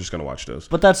story, and we're just gonna watch those.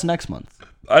 But that's next month.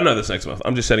 I know that's next month.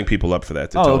 I'm just setting people up for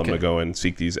that to tell them to go and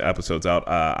seek these episodes out.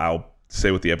 I'll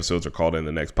say what the episodes are called in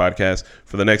the next podcast.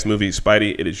 For the next movie,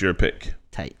 Spidey, it is your pick.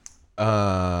 Tight. It's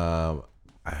gotta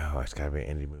be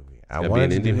an indie movie. I wanted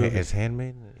to do it. Is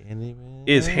Handmaid an indie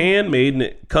movie? Is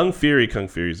Handmaid Kung Fury? Kung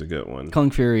Fury is a good one.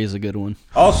 Kung Fury is a good one.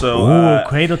 Also,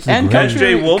 Cradle to and Grave.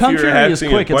 SJ Wolf, Kung you're Fury is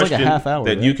asking quick. a It's question like a half hour,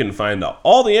 that right? you can find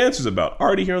all the answers about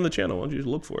already here on the channel. Why don't you just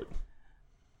look for it?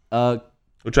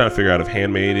 We're trying to figure out if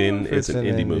Handmaiden is an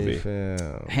indie movie.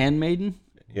 Handmaiden?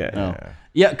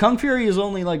 Yeah, Kung Fury is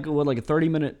only like a 30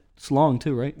 minutes long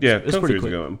too, right? Yeah, it's Kung pretty Fury's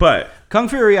quick. going. But Kung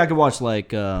Fury, I could watch like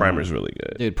Primer's really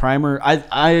good. Dude, Primer.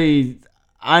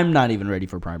 I'm not even ready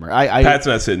for Primer. Pat's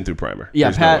not sitting through Primer. Yeah,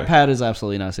 There's Pat is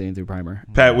absolutely not sitting through Primer.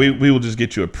 Pat, we will just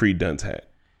get you a pre-dunce hat.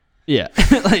 Yeah,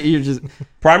 like you're just.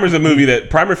 Primer's a movie that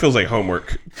Primer feels like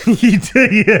homework. yeah,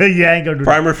 I ain't gonna do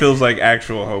Primer feels like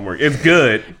actual homework. It's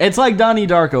good. It's like Donnie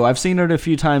Darko. I've seen it a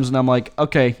few times, and I'm like,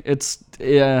 okay, it's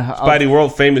Spidey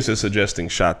world famous is suggesting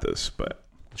shot this, but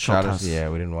Shot us. Yeah,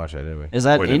 we didn't watch that, did we? Is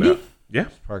that pointed indie? out. Yeah.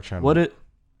 Park Chan.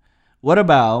 What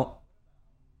about?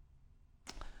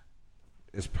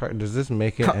 Does this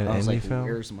make it an I was indie like, film?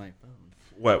 where's my phone?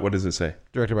 What does it say?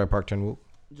 Directed by Park Chan-wook.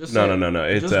 No.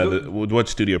 It's what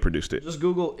studio produced it? Just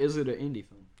Google, is it an indie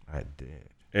film? I did.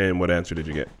 And what answer did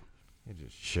you get? It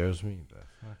just shows me the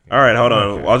fucking... All right, hold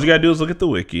on. All you gotta do is look at the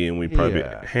wiki, and we probably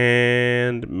Yeah.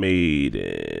 Handmaiden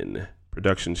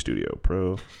production studio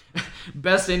pro.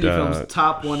 Best indie films.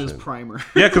 Top one is Primer.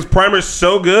 Yeah, because Primer's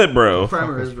so good, bro.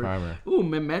 Primer is Primer. Ooh,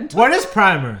 Memento. What is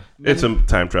Primer? It's a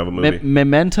time travel movie.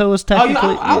 Memento is Oh,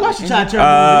 technically. I watched the time travel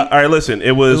All movie. right, listen.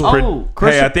 It was.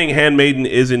 Chris- I think Handmaiden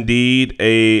is indeed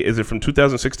a. Is it from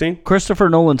 2016? Christopher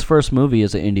Nolan's first movie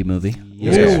is an indie movie.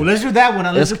 Ooh, let's do that one.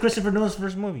 Let's do Christopher Nolan's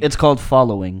first movie. It's called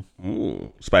Following,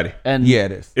 Ooh, Spidey. and Yeah,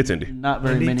 it is. It's indie. not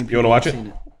very many people You wanna watch have it? seen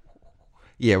it.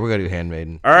 Yeah, we're gonna do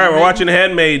Handmaiden. All right, we're watching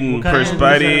Handmaiden What for kind of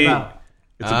movie is it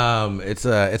Spidey.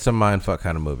 about? It's a mindfuck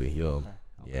kind of movie. Yeah, All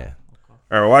right,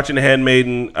 we're watching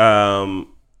Handmaiden. some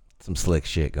slick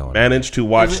shit going on. Managed to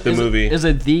watch the movie. Is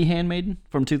it The Handmaiden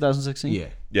from 2016?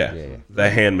 Yeah. The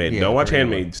Handmaiden. Yeah, Don't watch the real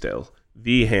Handmaid's Tale.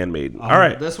 The Handmaiden. All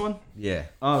right. This one? Yeah.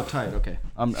 Oh, tight. Okay,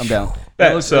 I'm down.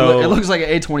 Bet, It looks, so- it looks like an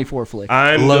A24 flick.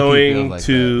 I'm Low-key feels going like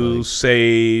to that, like-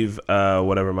 save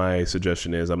whatever my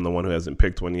suggestion is. I'm the one who hasn't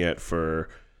picked one yet for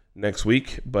next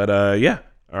week. But yeah.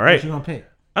 All What right. you gonna pick?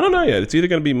 I don't know yet. It's either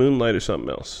going to be Moonlight or something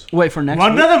else. Wait for next week.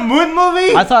 Another moon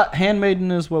movie? I thought Handmaiden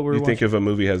is what we're You watching. think if a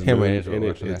movie has moon Handmaiden is what in we're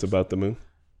it, watching it's next. about the moon?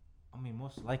 I mean,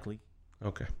 most likely.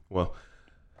 Okay. Well,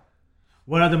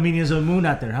 What other meanings of moon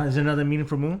out there? Huh? Is there another meaning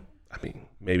for moon? I mean,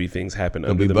 maybe things happen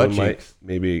Could under be the butt moonlight. cheeks.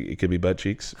 Maybe it could be butt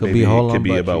cheeks. Could maybe be whole it could on be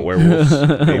butt about cheeks.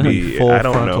 werewolves. Maybe Full I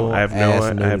don't know. frontal I have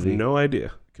ass no nudity. idea.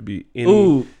 It could be any.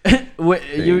 Ooh, wait,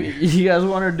 you guys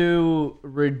want to do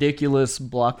ridiculous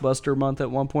blockbuster month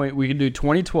at one point? We could do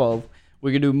 2012.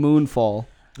 We could do Moonfall.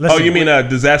 Oh, you mean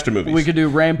disaster movies? We could do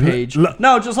Rampage.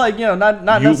 No, just like not You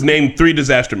necessarily. named 3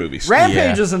 disaster movies. Rampage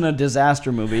Yeah. isn't a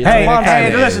disaster movie. It's Hey, a monster.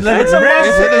 hey, it listen, is. It's a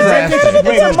monster.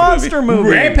 It's a monster movie.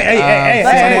 Rampage. Hey, That's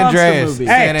a San monster Andreas. movie.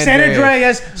 hey, San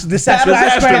Andreas, the disaster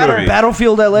skyscraper. movie.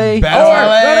 Battlefield LA. Or, no, fuck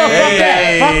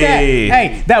that. Fuck that.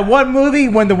 Hey, that one movie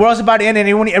when the world's about to end and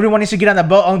everyone needs to get on the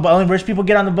boat, only rich people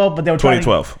get on the boat, but they were trying to-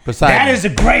 2012. Poseidon. That is a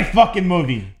great fucking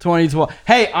movie. 2012.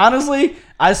 Hey, honestly,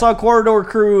 I saw Commodore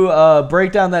Crew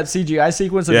break down that CGI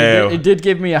sequence, and Yeah. it did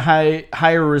give me a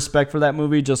higher respect for that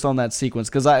movie just on that sequence,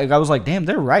 because I was like, damn,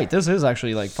 they're right. This is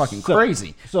actually like fucking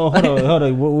crazy. So hold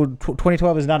on.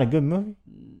 2012 is not a good movie.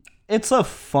 It's a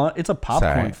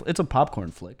popcorn. Sorry. It's a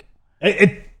popcorn flick.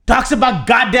 It talks about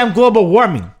goddamn global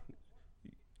warming.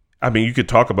 I mean, you could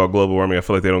talk about global warming. I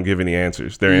feel like they don't give any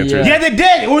answers. Their answer is Yeah, they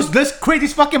did. It was let's create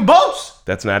these fucking boats.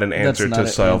 that's not an answer not to an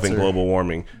solving answer. global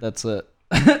warming. That's it.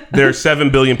 There are 7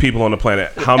 billion people on the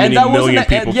planet. How And many that wasn't million a-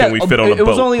 people yeah, can we fit on a It boat?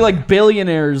 was only like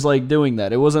billionaires like doing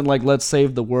that. It wasn't like let's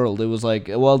save the world. It was like,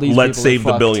 well, these Let's people are save the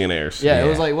fucked. billionaires. Yeah, it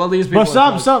was like, well, these people. But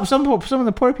are fucked. some of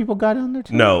the poor people got on there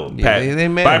too. No, Yeah, Pat, they by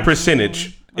managed.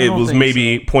 percentage, I it don't was think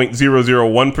maybe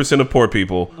 0.001% of poor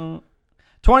people.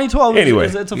 2012. Anyway,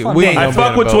 it's a fun. we movie. ain't I gonna fuck be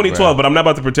on with a boat, 2012, bro. but I'm not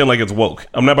about to pretend like it's woke.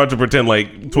 I'm not about to pretend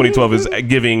like 2012 is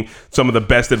giving some of the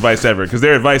best advice ever. Because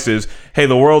their advice is, hey,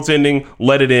 the world's ending,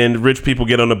 let it end, rich people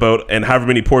get on the boat, and however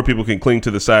many poor people can cling to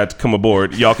the side to come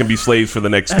aboard, y'all can be slaves for the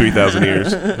next 3,000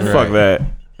 years. Fuck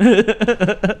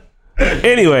that.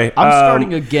 Anyway. I'm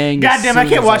starting a gang. as Goddamn, I soon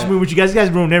can't as watch a movie with you guys. You guys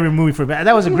ruined every movie for me.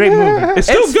 That was a great movie. It's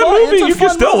still It's a good fun- movie. it's a You can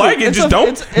fun still movie. like it. It's Just a- don't.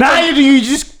 it's- Now you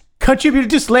just contributed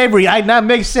to slavery. That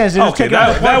makes sense. Just Okay, take it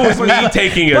out. that was me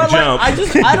taking a But like,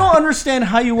 jump. I don't understand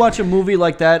how you watch a movie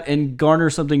like that and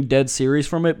garner something dead serious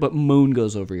from it, but Moon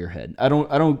goes over your head. I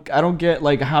don't get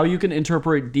like how you can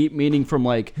interpret deep meaning from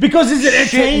like Because it's shit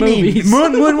entertaining. movies.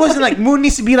 Moon wasn't like Moon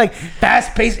needs to be like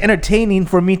fast paced, entertaining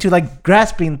for me to like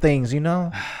grasping things. You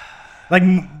know, like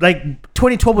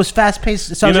 2012 was fast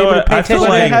paced, so I You was know able to what? pay I feel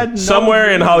attention. like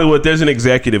somewhere in Hollywood, there's an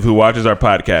executive who watches our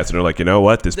podcast and they're like, you know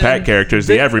what? This Pat character is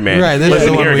the everyman. Right, this is Listen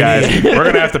the one here, we guys. need. We're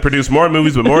going to have to produce more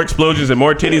movies with more explosions and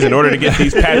more titties in order to get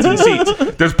these Pats in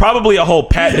seats. There's probably a whole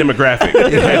Pat demographic.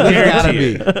 I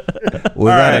guarantee it.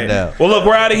 Without a doubt. Well, look,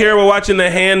 we're out of here. We're watching The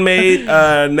Handmaid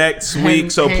next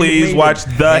week, so please watch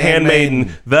The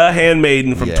Handmaiden. The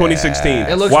Handmaiden from 2016.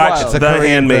 It looks watch wild. It's a The Korean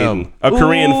Handmaiden, film. a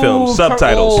Korean film,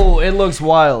 subtitles. Oh, it looks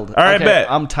wild. All right, okay, bet.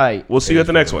 I'm tight. We'll see you at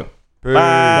the next one. Peace.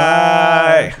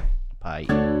 Bye. Bye.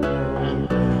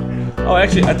 Oh,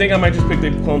 actually, I think I might just pick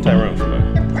the Clone Tyrone for that.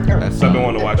 That's I've been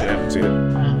wanting to watch it. I haven't seen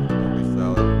it.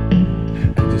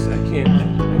 I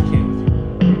can't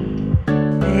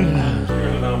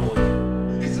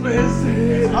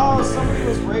Oh, somebody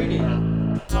was rating.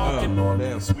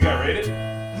 We got rated?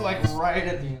 Like right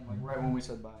at the end, like right when we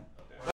said bye.